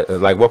 It's not,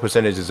 like, what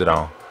percentage is it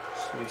on?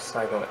 It's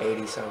like on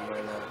 80 something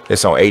right now.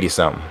 It's on 80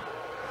 something.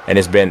 And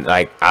it's been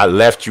like, I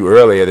left you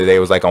earlier today, it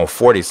was like on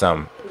 40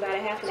 something. About a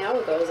half an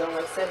hour ago, it was on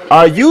like 70.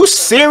 Are you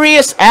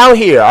serious out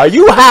here? Are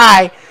you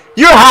high?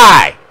 You're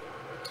high.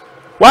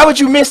 Why would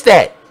you miss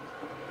that?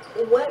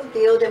 What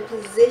build and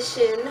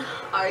position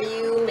are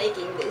you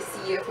making this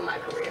year for my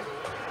career?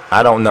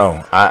 I don't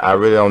know. I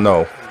really don't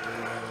know.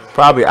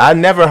 Probably. I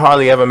never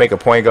hardly ever make a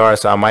point guard,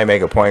 so I might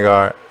make a point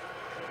guard.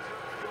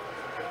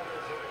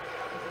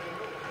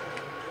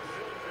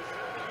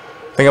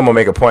 I think I'm going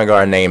to make a point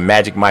guard named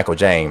Magic Michael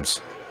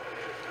James.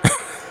 I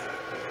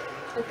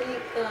think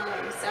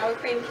Sour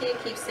Cream Kid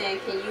keeps saying,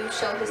 can you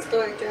show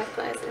historic draft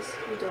classes?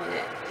 I'm doing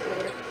that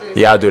later.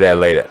 Yeah, I'll do that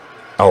later.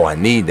 Oh, I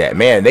need that.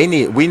 Man,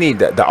 we need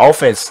the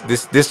offense.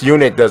 This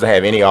unit doesn't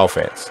have any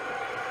offense.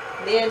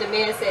 Then the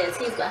man says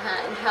he's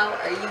behind. How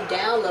are you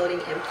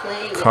downloading and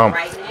playing it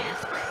right now?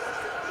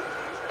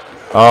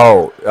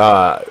 Oh,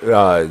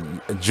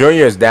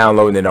 Junior's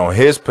downloading it on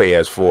his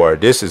PS4.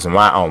 This is on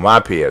my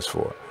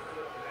PS4.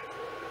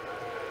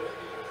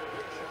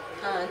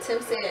 Tim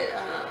said,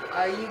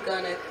 are you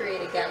going to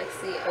create a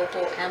Galaxy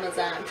Oppo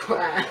Amazon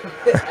Prime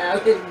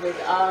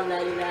with all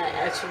 99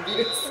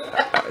 attributes?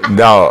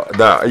 No,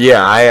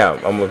 yeah, I am.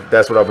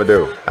 That's what I'm going to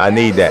do. I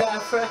need that.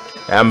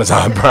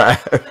 Amazon Prime.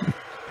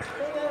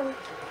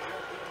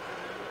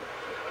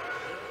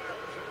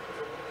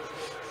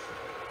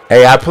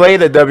 Hey, I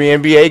played a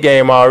WNBA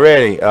game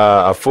already,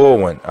 a full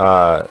one.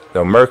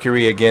 The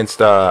Mercury against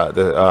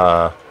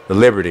the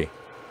Liberty.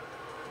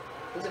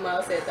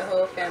 Jamal said the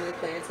whole family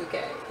playing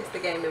 2K. It's the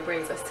game that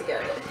brings us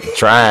together.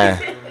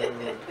 Trying.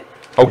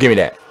 Oh, give me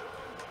that.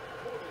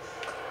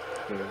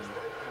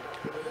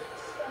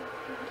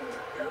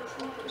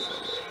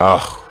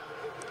 Oh.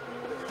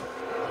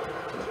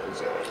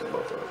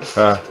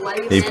 Why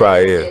do you He think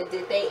probably they is. said,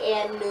 did they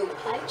add new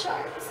pie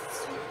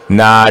charts?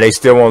 Nah, they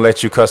still won't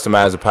let you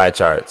customize the pie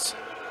charts.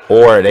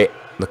 Or they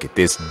look at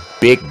this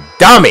big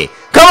dummy.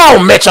 Come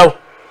on, Mitchell.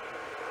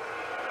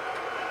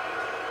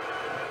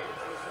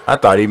 I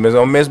thought he was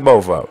gonna miss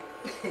both of them.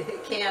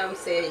 Cam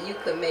said you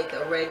could make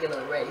a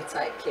regular Ray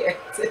type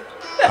character.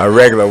 A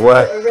regular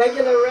what? A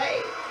regular Ray.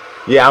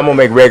 Yeah, I'm gonna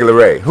make regular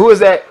Ray. Who is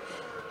that?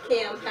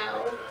 Cam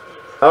Powell.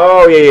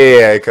 Oh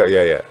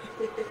yeah.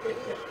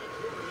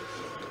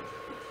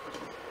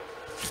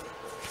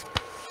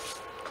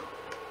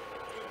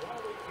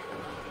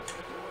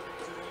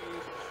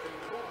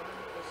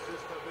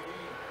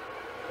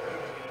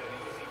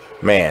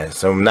 Man,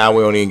 so now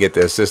we don't even get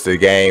to assist the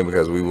game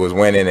because we was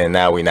winning and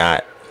now we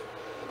not.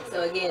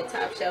 So again,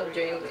 Top Shelf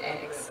Dream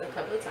asked a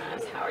couple of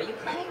times, how are you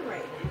playing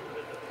right now?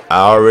 I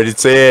already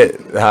said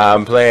how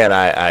I'm playing.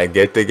 I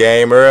get the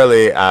game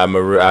early. I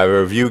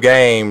review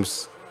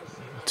games.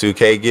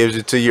 2K gives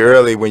it to you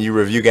early when you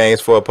review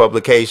games for a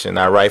publication.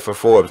 I write for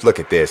Forbes. Look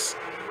at this.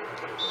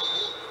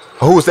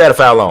 Who's that a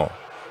foul on?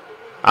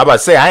 I about to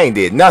say I ain't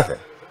did nothing.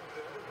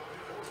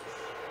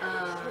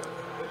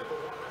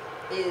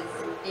 Is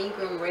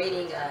Ingram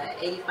rating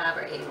 85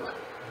 or 81?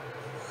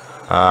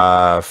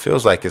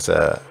 Feels like it's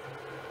a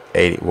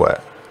 80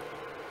 what?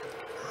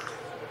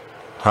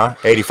 Huh?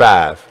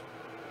 85.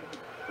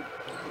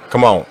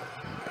 Come on,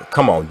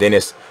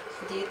 Dennis.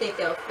 Do you think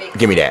they'll fix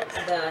Give me that.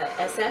 the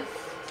SF?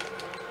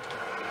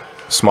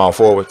 Small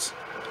forwards.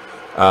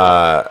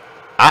 I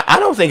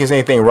don't think there's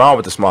anything wrong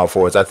with the small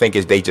forwards. I think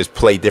they just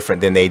play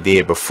different than they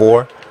did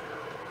before.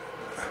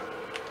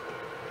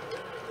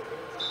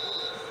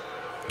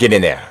 Get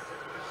in there.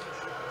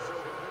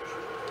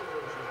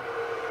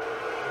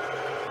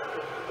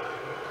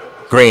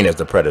 Green is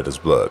the Predator's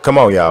blood. Come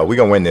on, y'all. We're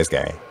going to win this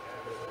game.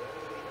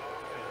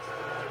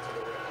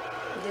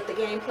 Did the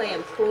gameplay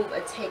improve or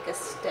take a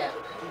step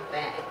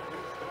back?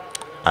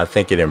 I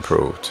think it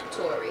improved.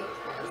 Tory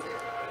has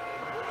it.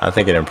 I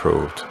think it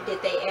improved.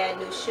 Did they add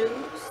new shoes?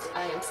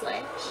 I am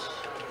Slash.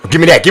 Give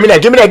me that.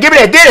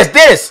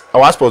 Dennis. Oh,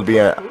 I was supposed to be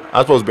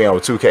on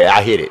 2K.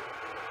 I hit it.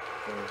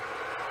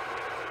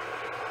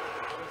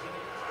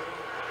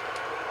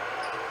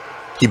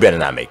 He better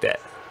not make that.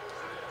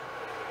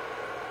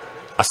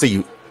 I see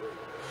you.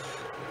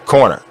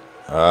 Corner.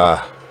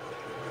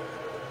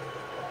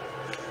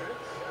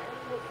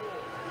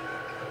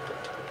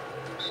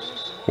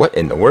 What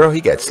in the world? He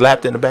got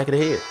slapped in the back of the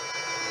head.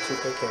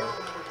 2K Cam.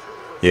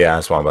 Yeah,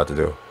 that's what I'm about to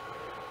do. All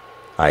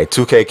right,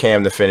 2K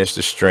Cam to finish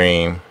the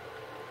stream.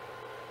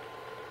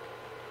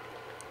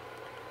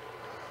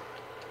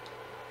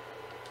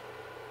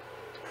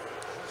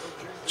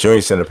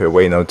 Junior sitting up here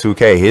waiting on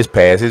 2K. His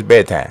past his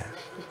bedtime.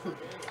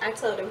 I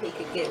told him he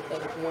could get the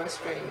one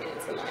stream in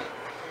tonight.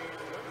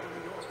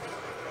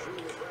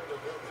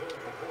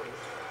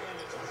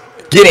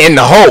 Get in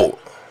the hole.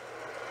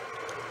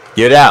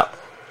 Get out.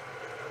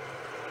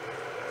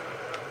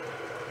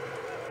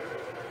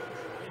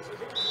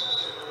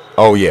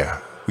 Oh, yeah.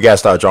 We got to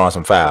start drawing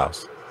some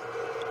fouls.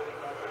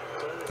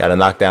 Got to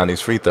knock down these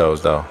free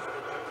throws, though.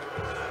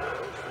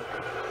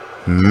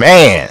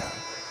 Man.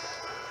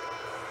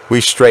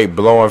 We straight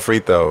blowing free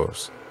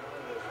throws.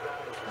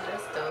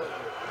 That's dope.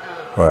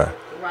 What?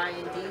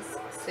 Ryan Deese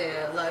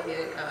said, love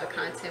your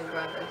content,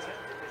 brother.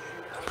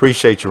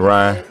 Appreciate you,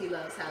 Ryan. He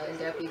loves how in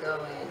depth you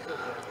go, and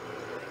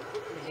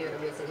you're the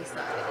reason he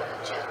started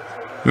the channel.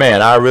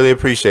 Man, I really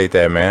appreciate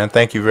that, man.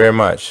 Thank you very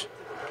much.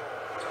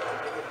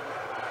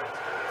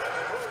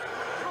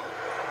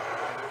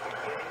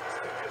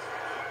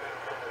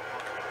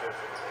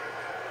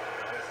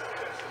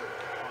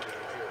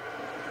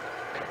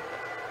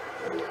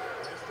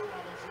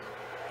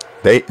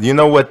 You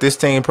know what this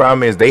team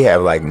problem is? They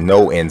have like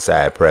no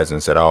inside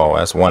presence at all.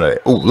 That's one of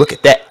the. Ooh, look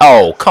at that!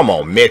 Oh, come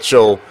on,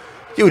 Mitchell.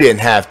 You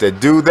didn't have to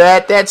do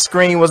that. That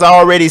screen was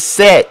already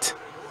set.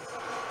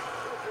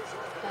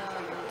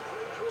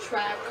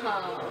 Tribe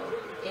called,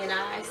 and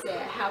I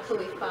said, how can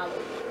we follow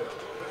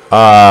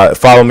you?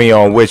 Follow me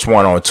on which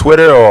one? On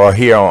Twitter or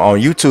here on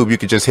YouTube? You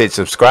can just hit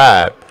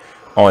subscribe.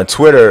 On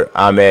Twitter,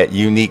 I'm at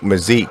Unique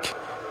Mazik,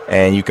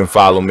 and you can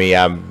follow me.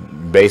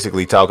 I'm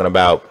basically talking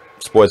about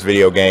sports,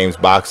 video games,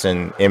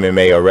 boxing,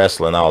 MMA, or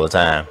wrestling all the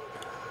time.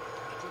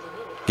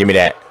 Give me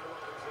that.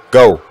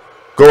 Go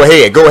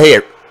ahead.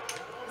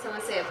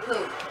 Someone said put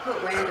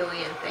Randall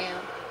in, fam.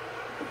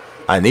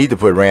 I need to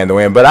put Randall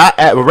in, but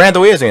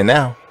Randall is in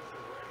now.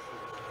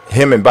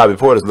 Him and Bobby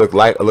Portis look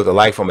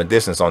alike from a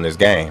distance on this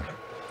game.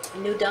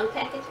 New dunk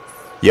packages?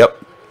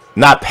 Yep.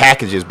 Not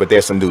packages, but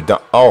there's some new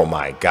dunk. Oh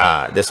my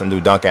God, there's some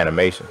new dunk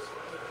animations.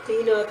 Do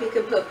you know if you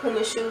can put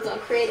Puma shoes on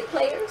creative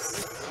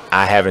players?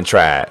 I haven't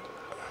tried.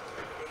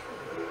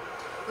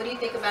 What do you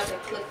think about the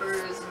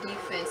Clippers'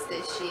 defense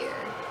this year?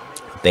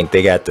 I think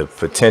they got the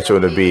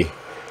potential to be.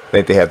 I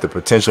think they have the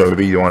potential to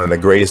be one of the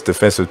greatest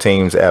defensive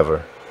teams ever.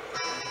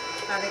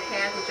 Are the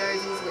Cavs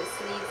jerseys with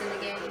sleeves in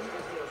the game?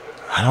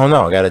 I don't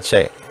know. I gotta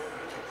check.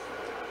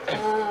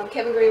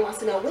 Kevin Green wants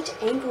to know, which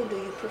angle do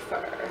you prefer?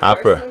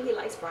 Personally, he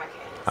likes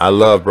broadcast. I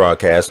love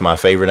broadcast. My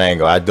favorite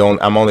angle.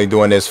 I'm only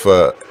doing this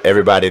for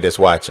everybody that's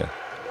watching,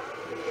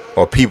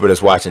 or people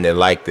that's watching that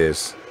like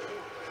this.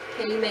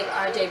 Can you make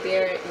R.J.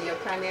 Barrett your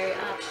primary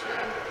option?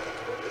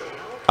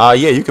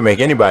 Yeah, you can make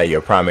anybody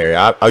your primary.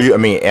 You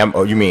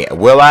mean,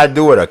 will I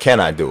do it or can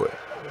I do it?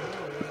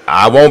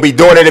 I won't be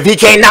doing it if he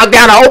can't knock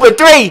down an open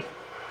three.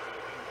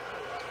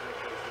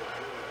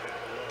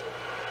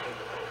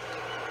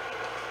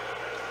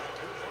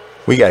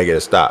 We got to get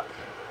a stop.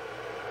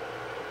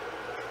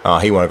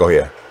 He want to go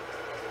here.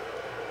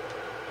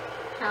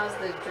 How's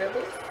the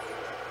dribble?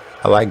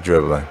 I like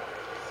dribbling.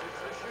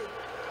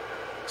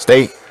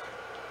 Stay.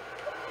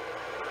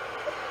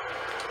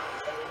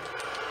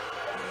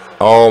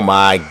 Oh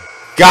my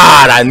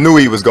God, I knew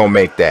he was going to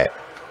make that.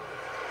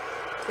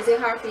 Is it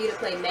hard for you to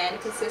play Madden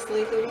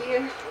consistently through the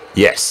year?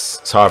 Yes,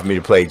 it's hard for me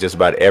to play just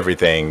about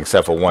everything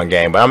except for one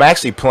game. But I'm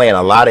actually playing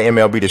a lot of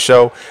MLB The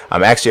Show.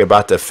 I'm actually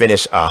about to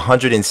finish a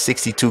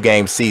 162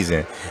 game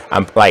season.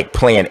 I'm like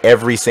playing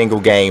every single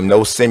game,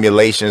 no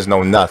simulations,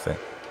 no nothing.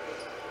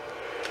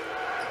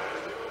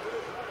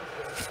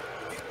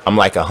 I'm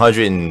like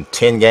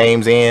 110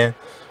 games in.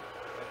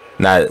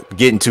 Now,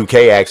 getting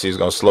 2K actually is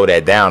going to slow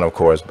that down, of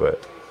course,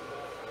 but.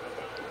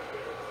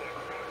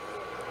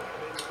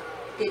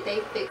 Did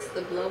they fix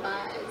the blow-bys?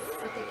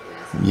 I think you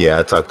asked. Yeah,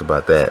 I talked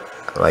about that.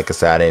 Like I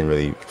said, I didn't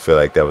really feel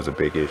like that was a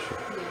big issue.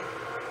 Yeah.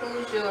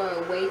 Who's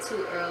your way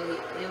too early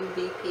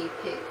MVP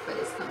pick for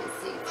this coming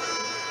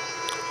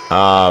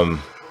season?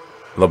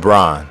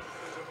 LeBron.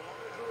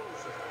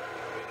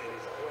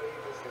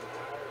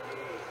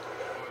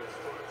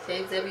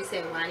 James W.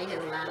 said Ronnie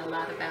has lied a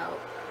lot about.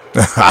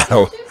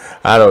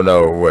 I don't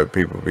know what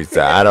people be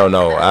saying. I don't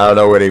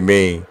know what they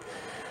mean.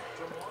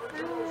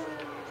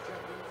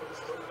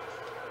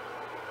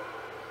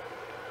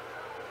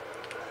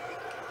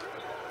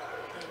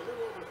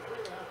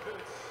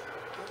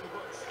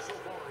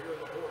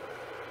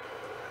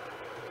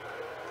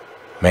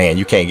 Man,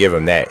 you can't give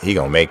him that. He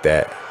gonna make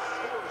that.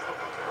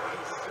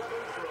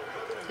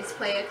 Is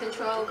player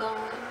control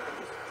gone?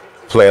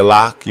 Player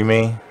lock, you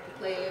mean?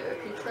 Player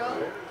control?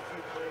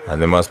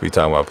 They must be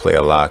talking about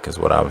player lock is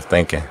what I was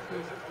thinking.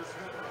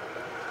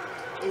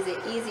 Is it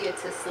easier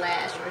to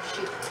slash or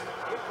shoot?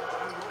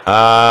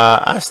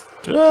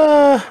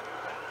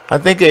 I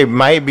think it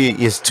might be.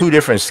 It's two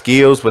different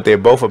skills, but they're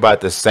both about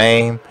the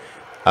same.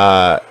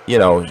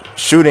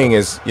 Shooting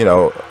is,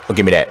 oh,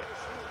 give me that.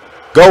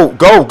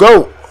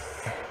 Go.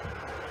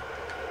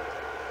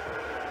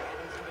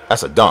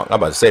 That's a dunk. I'm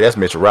about to say that's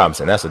Mitchell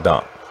Robinson. That's a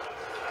dunk.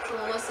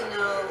 Someone wants to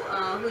know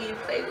who you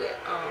play with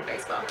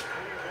baseball.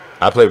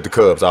 I play with the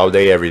Cubs all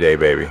day, every day,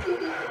 baby.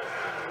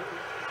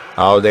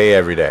 All day,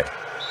 every day.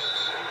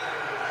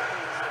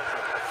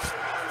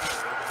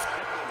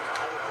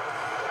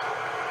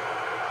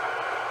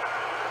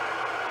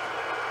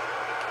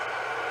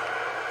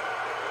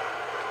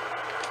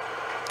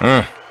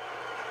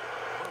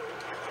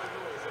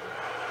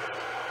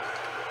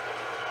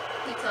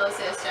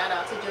 Says shout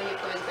out to Junior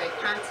for his great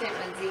content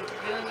when Zeke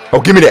Jr.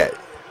 Oh, give me that.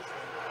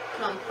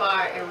 Come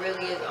far and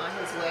really is on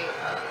his way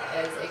up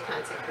as a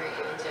content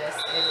creator, just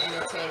as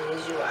entertaining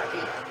as you are.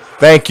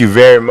 Thank you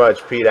very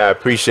much, Pete. I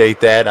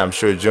appreciate that. I'm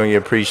sure Junior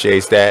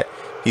appreciates that.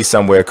 He's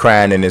somewhere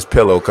crying in his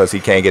pillow because he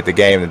can't get the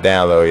game to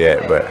download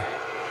yet. But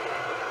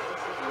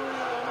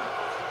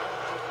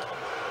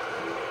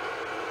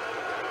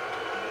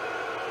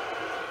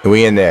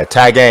we in there.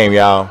 Tie game,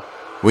 y'all.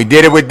 We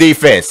did it with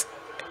defense.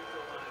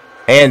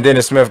 And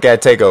Dennis Smith got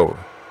takeover,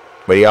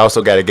 but he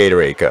also got a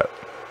Gatorade cup.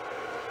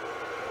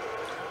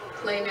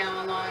 Play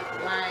now along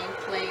line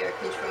player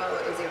control.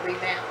 Is it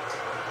revamped?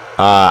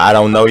 I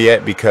don't know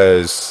yet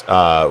because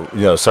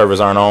servers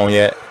aren't on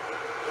yet.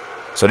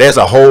 So there's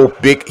a whole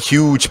big,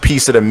 huge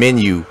piece of the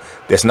menu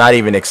that's not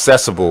even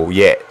accessible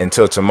yet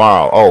until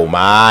tomorrow. Oh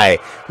my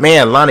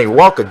man, Lonnie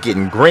Walker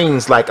getting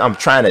greens like I'm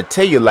trying to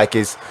tell you, like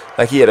it's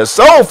like he at a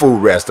soul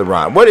food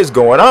restaurant. What is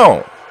going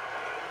on?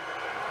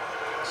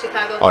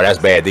 Chicago. Oh, that's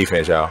bad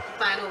defense, y'all.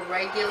 Final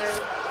regular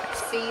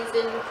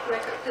season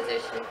record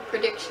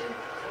prediction.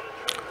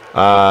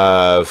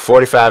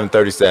 45 and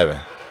 37.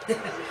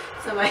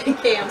 Somebody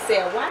Cam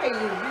said, "Why are you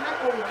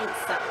not a White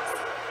Sox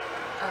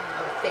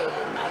fan,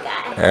 my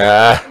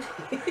guy?"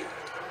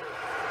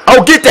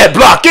 Oh, get that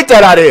block! Get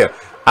that out of here!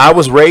 I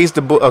was raised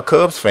a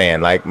Cubs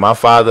fan. Like my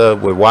father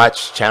would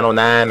watch Channel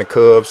 9, the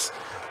Cubs,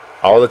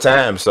 all the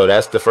time. So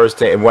that's the first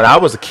thing. When I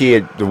was a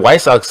kid, the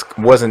White Sox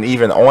wasn't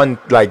even on.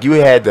 Like you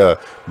had to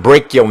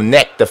break your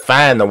neck to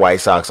find the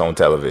White Sox on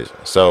television.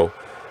 So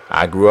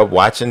I grew up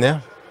watching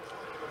them.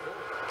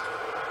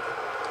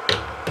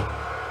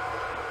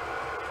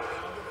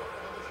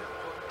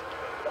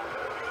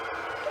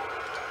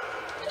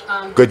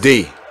 Good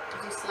D. Do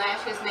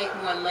slashers make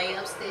more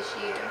layups this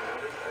year?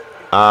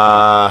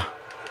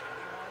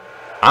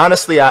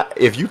 Honestly,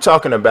 if you're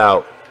talking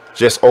about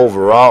just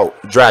overall,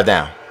 drive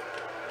down.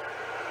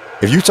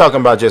 If you're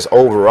talking about just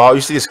overall,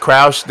 you see this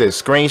crowd, this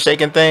screen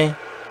shaking thing?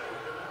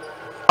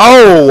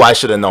 Oh, I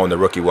should have known the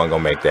rookie wasn't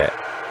going to make that.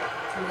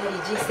 Lady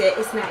G said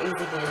it's not easy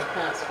being a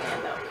Cubs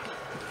fan, though.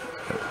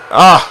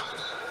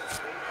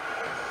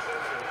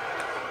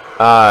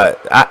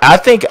 I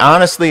think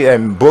honestly,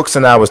 and Books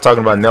and I was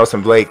talking about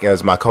Nelson Blake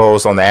as my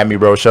co-host on the Abney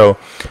Bro show.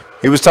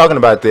 He was talking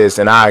about this,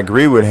 and I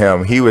agree with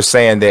him. He was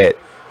saying that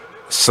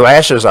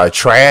slashers are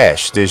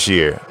trash this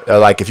year.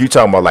 Like if you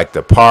talking about like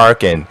the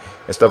park and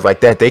stuff like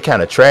that, they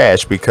kind of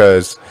trash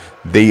because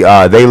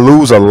they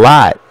lose a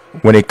lot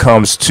when it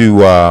comes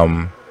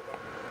to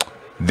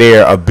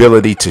their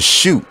ability to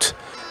shoot.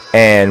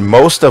 And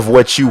most of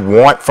what you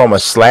want from a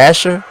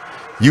slasher,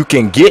 you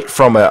can get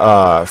from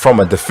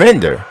a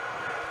defender,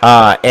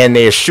 and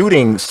their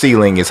shooting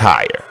ceiling is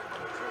higher.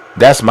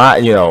 That's my,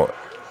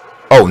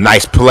 oh,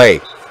 nice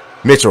play,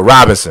 Mitchell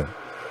Robinson.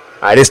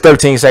 All right, there's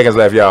 13 seconds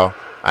left, y'all,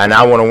 and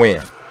I want to win.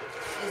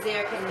 Is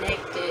there a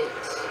connected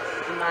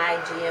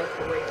MyGM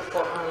career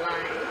for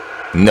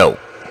online? No.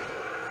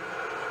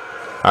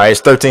 All right,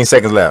 it's 13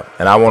 seconds left,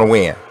 and I want to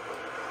win.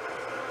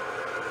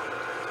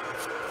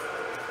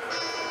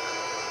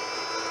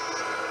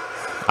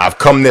 I've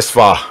come this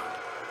far.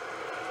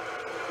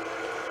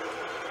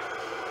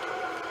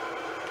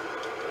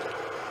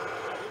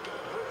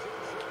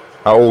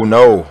 Oh,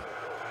 no.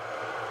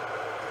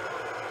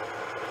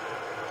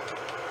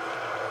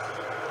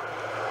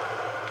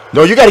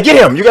 No, you got to get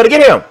him. You got to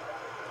get him.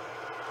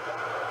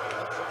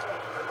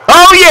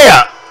 Oh,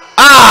 yeah.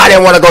 I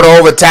didn't want to go to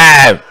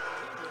overtime.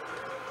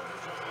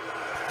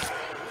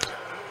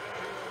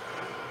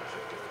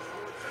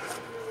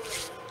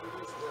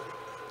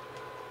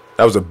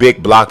 That was a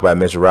big block by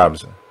Mitchell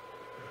Robinson.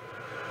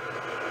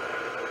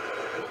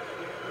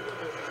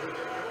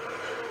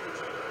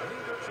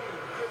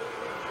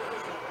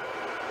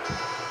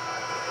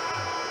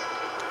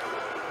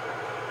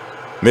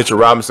 Mitchell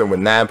Robinson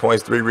with 9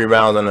 points, 3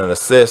 rebounds, and an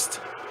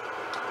assist.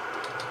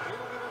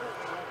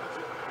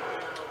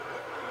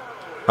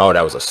 Oh,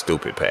 that was a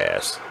stupid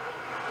pass.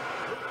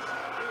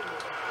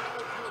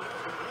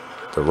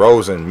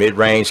 DeRozan,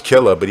 mid-range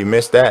killer, but he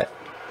missed that.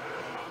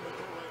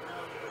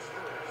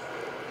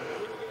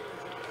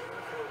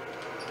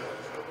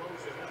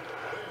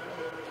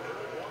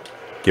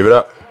 Give it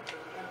up.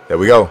 There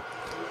we go.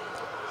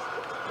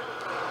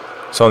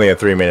 It's only a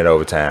 3-minute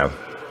overtime.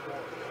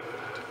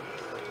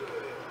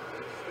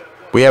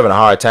 We having a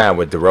hard time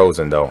with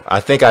DeRozan, though.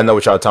 I think I know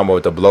what y'all talking about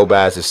with the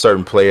blow-bys. Is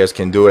certain players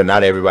can do it.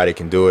 Not everybody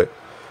can do it.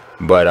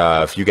 But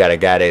if you got a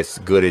guy that's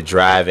good at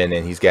driving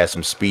and he's got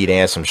some speed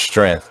and some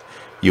strength,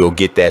 you'll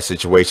get that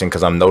situation,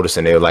 because I'm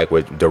noticing it like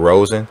with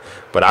DeRozan.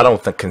 But I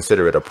don't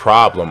consider it a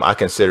problem. I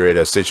consider it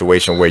a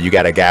situation where you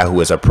got a guy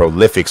who is a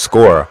prolific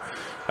scorer,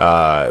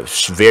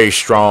 very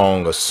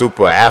strong, a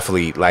super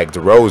athlete like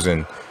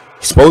DeRozan.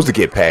 He's supposed to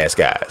get past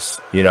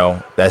guys.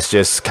 That's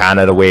just kind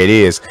of the way it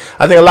is.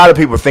 I think a lot of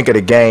people think of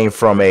the game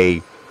from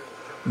a,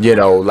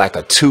 like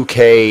a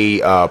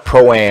 2K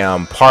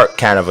Pro-Am park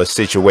kind of a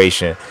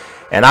situation.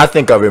 And I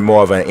think of it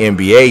more of an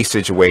NBA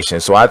situation.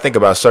 So I think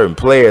about certain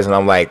players and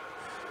I'm like,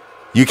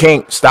 you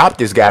can't stop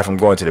this guy from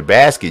going to the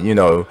basket.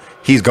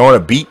 He's going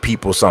to beat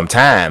people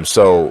sometimes.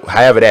 So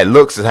however that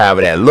looks is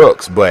however that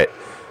looks. But,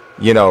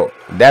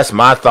 that's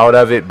my thought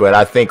of it. But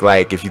I think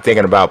like if you're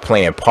thinking about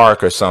playing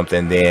park or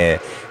something,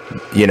 then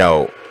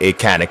it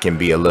kind of can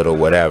be a little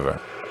whatever.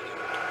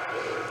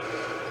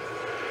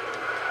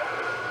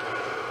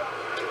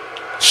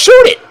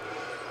 Shoot it.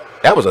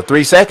 That was a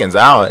 3 seconds.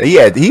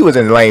 He was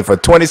in the lane for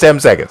 27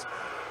 seconds.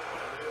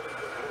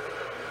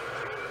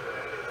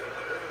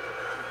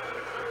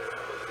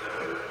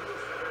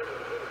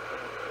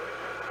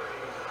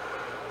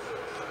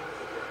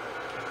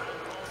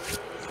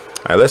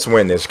 All right, let's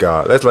win this,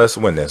 God. Let's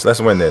win this.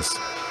 Let's win this.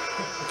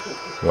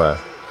 What?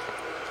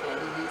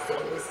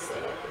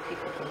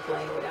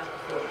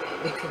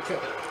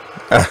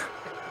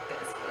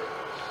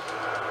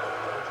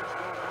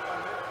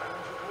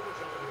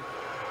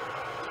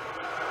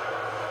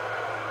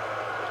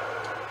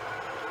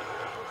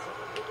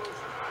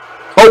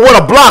 Oh,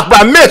 what a block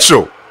by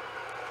Mitchell!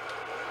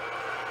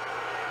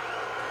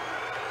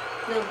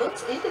 No,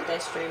 Books ended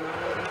that stream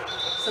already.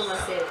 Someone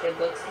said that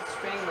Books'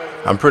 stream was.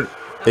 I'm pretty.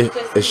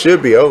 It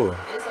should be over.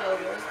 It's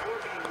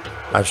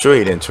over. I'm sure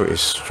he didn't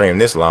stream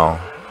this long.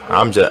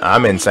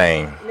 I'm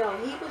insane. No,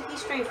 he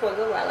streamed for a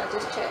good while. I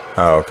just checked.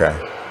 Oh, okay. At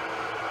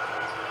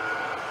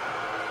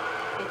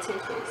 10:26,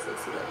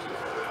 he let you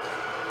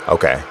know.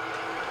 Okay.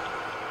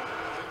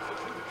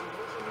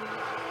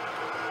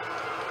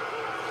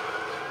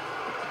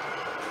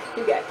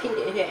 You got Pete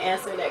in here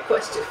answering that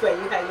question for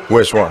you. How you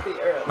Which one?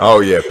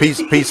 Oh yeah,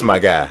 Pete's my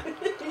guy.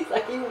 He's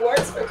like, he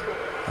works for me.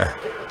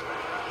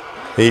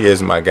 He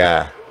is my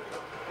guy.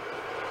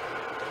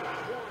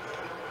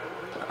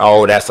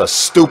 Oh, that's a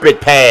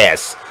stupid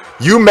pass.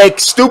 You make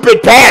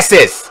stupid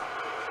passes.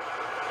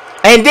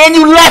 And then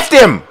you left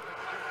him.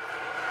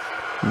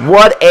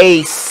 What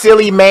a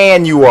silly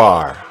man you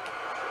are.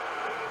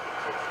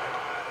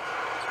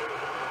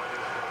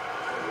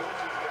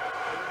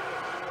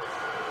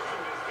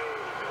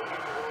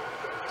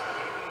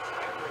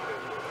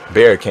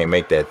 Bear can't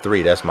make that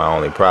 3. That's my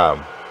only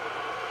problem.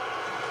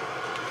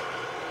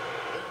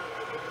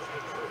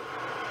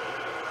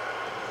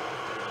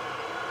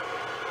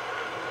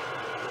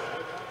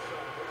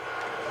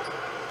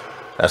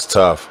 That's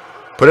tough.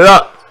 Put it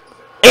up.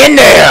 In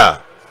there.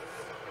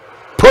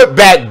 Put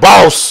back,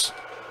 boss.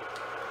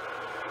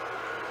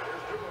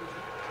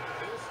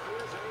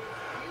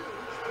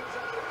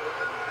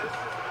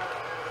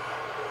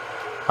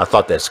 I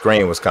thought that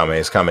screen was coming.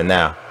 It's coming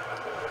now.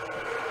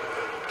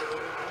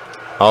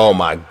 Oh,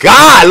 my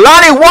God.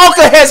 Lonnie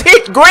Walker has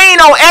hit green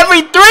on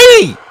every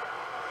three.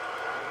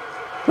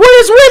 What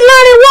is with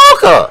Lonnie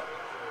Walker?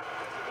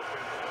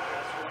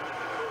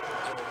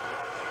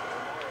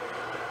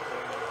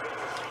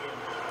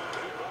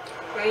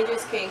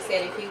 Rangers King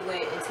said if you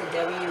went into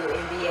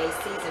WNBA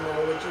season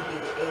mode, would you be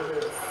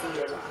able to see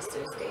the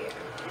rosters there?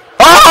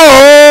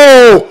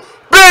 Oh!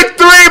 Big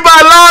three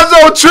by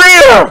Lonzo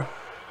Trier!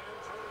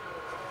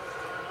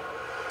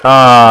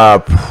 I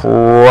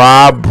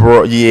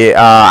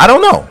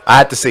don't know. I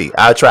have to see.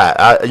 I'll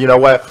try. You know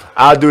what?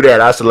 I'll do that.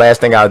 That's the last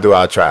thing I'll do.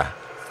 I'll try.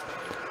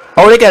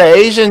 Oh, they got an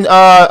Asian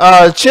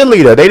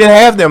cheerleader. They didn't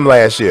have them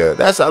last year.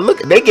 That's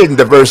look. They getting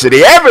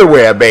diversity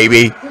everywhere,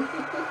 baby.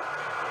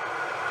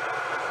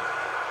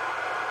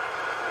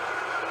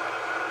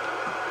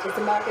 Is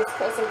DeMarcus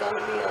Cousins going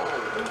to be on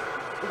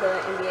the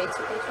NBA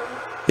 2K show?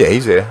 Yeah,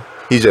 he's there.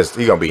 He's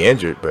gonna be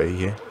injured, but he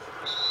here.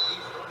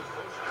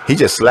 He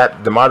just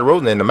slapped DeMar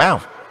DeRozan in the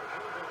mouth.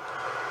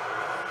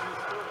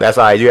 That's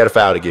all right. You had a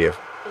foul to give.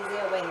 Is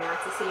there a way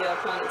not to see your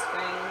opponent's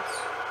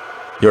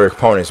greens? Your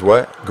opponent's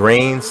what?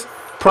 Greens?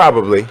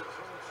 Probably.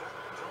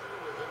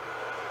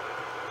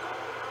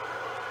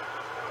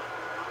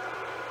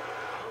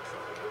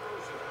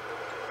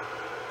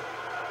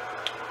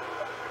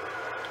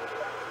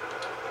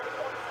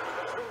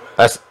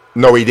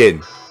 No, he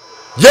didn't.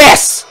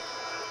 Yes!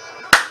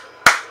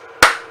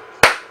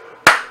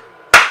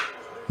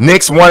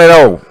 Knicks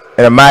 1-0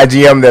 and a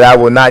MyGM that I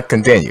will not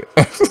continue.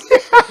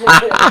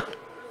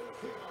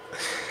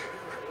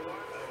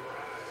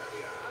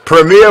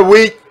 Premier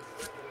week.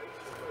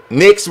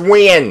 Knicks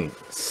win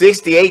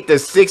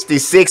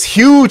 68-66.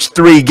 Huge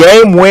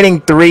game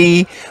winning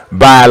three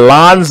by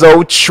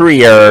Lonzo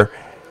Trier.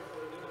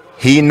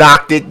 He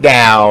knocked it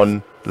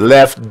down.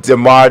 Left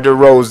DeMar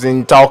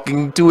DeRozan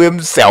talking to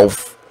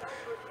himself.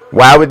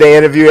 Why would they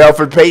interview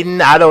Elfrid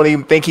Payton? I don't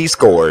even think he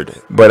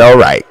scored. But all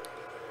right.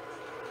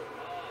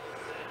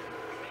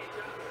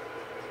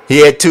 He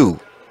had 2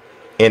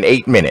 in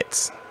 8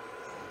 minutes.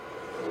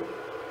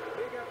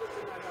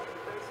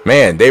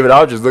 Man, David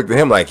Aldridge looked at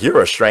him like,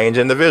 you're a strange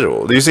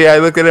individual. Do you see how he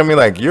looked at him? He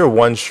like, you're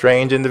one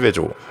strange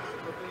individual.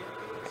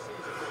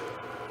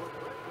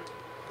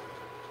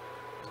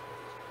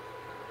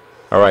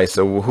 All right,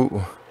 so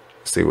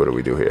let's see, what do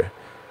we do here?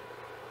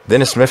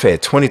 Dennis Smith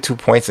had 22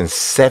 points and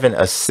 7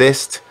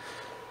 assists.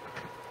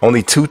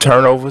 Only 2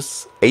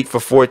 turnovers, 8 for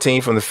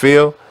 14 from the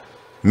field.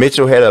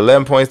 Mitchell had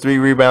 11 points, 3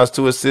 rebounds,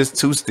 2 assists,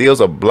 2 steals,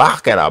 a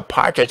block, and a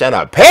partridge, and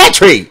a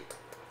pantry.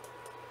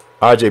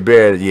 RJ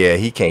Barrett, yeah,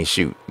 he can't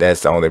shoot.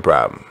 That's the only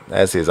problem.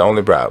 That's his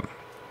only problem.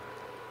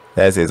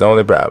 That's his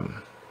only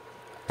problem.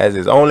 That's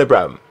his only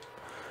problem.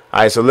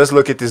 All right, so let's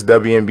look at this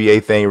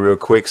WNBA thing real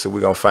quick. So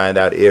we're going to find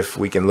out if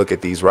we can look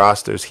at these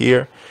rosters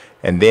here.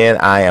 And then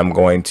I am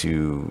going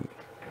to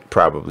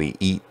probably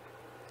eat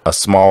a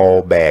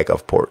small bag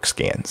of pork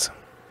skins.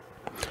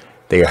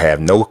 They have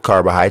no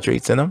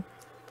carbohydrates in them.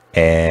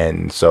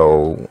 And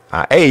so,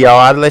 hey, y'all,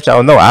 I'll let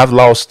y'all know I've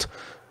lost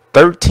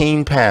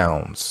 13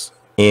 pounds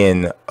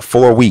in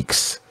 4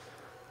 weeks.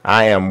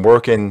 I am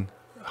working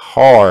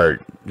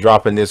hard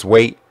dropping this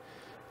weight.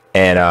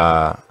 And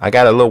I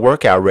got a little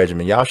workout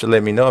regimen. Y'all should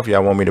let me know if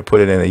y'all want me to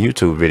put it in a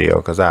YouTube video,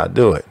 because I'll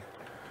do it.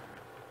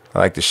 I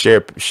like to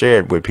share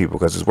it with people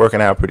because it's working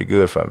out pretty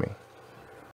good for me.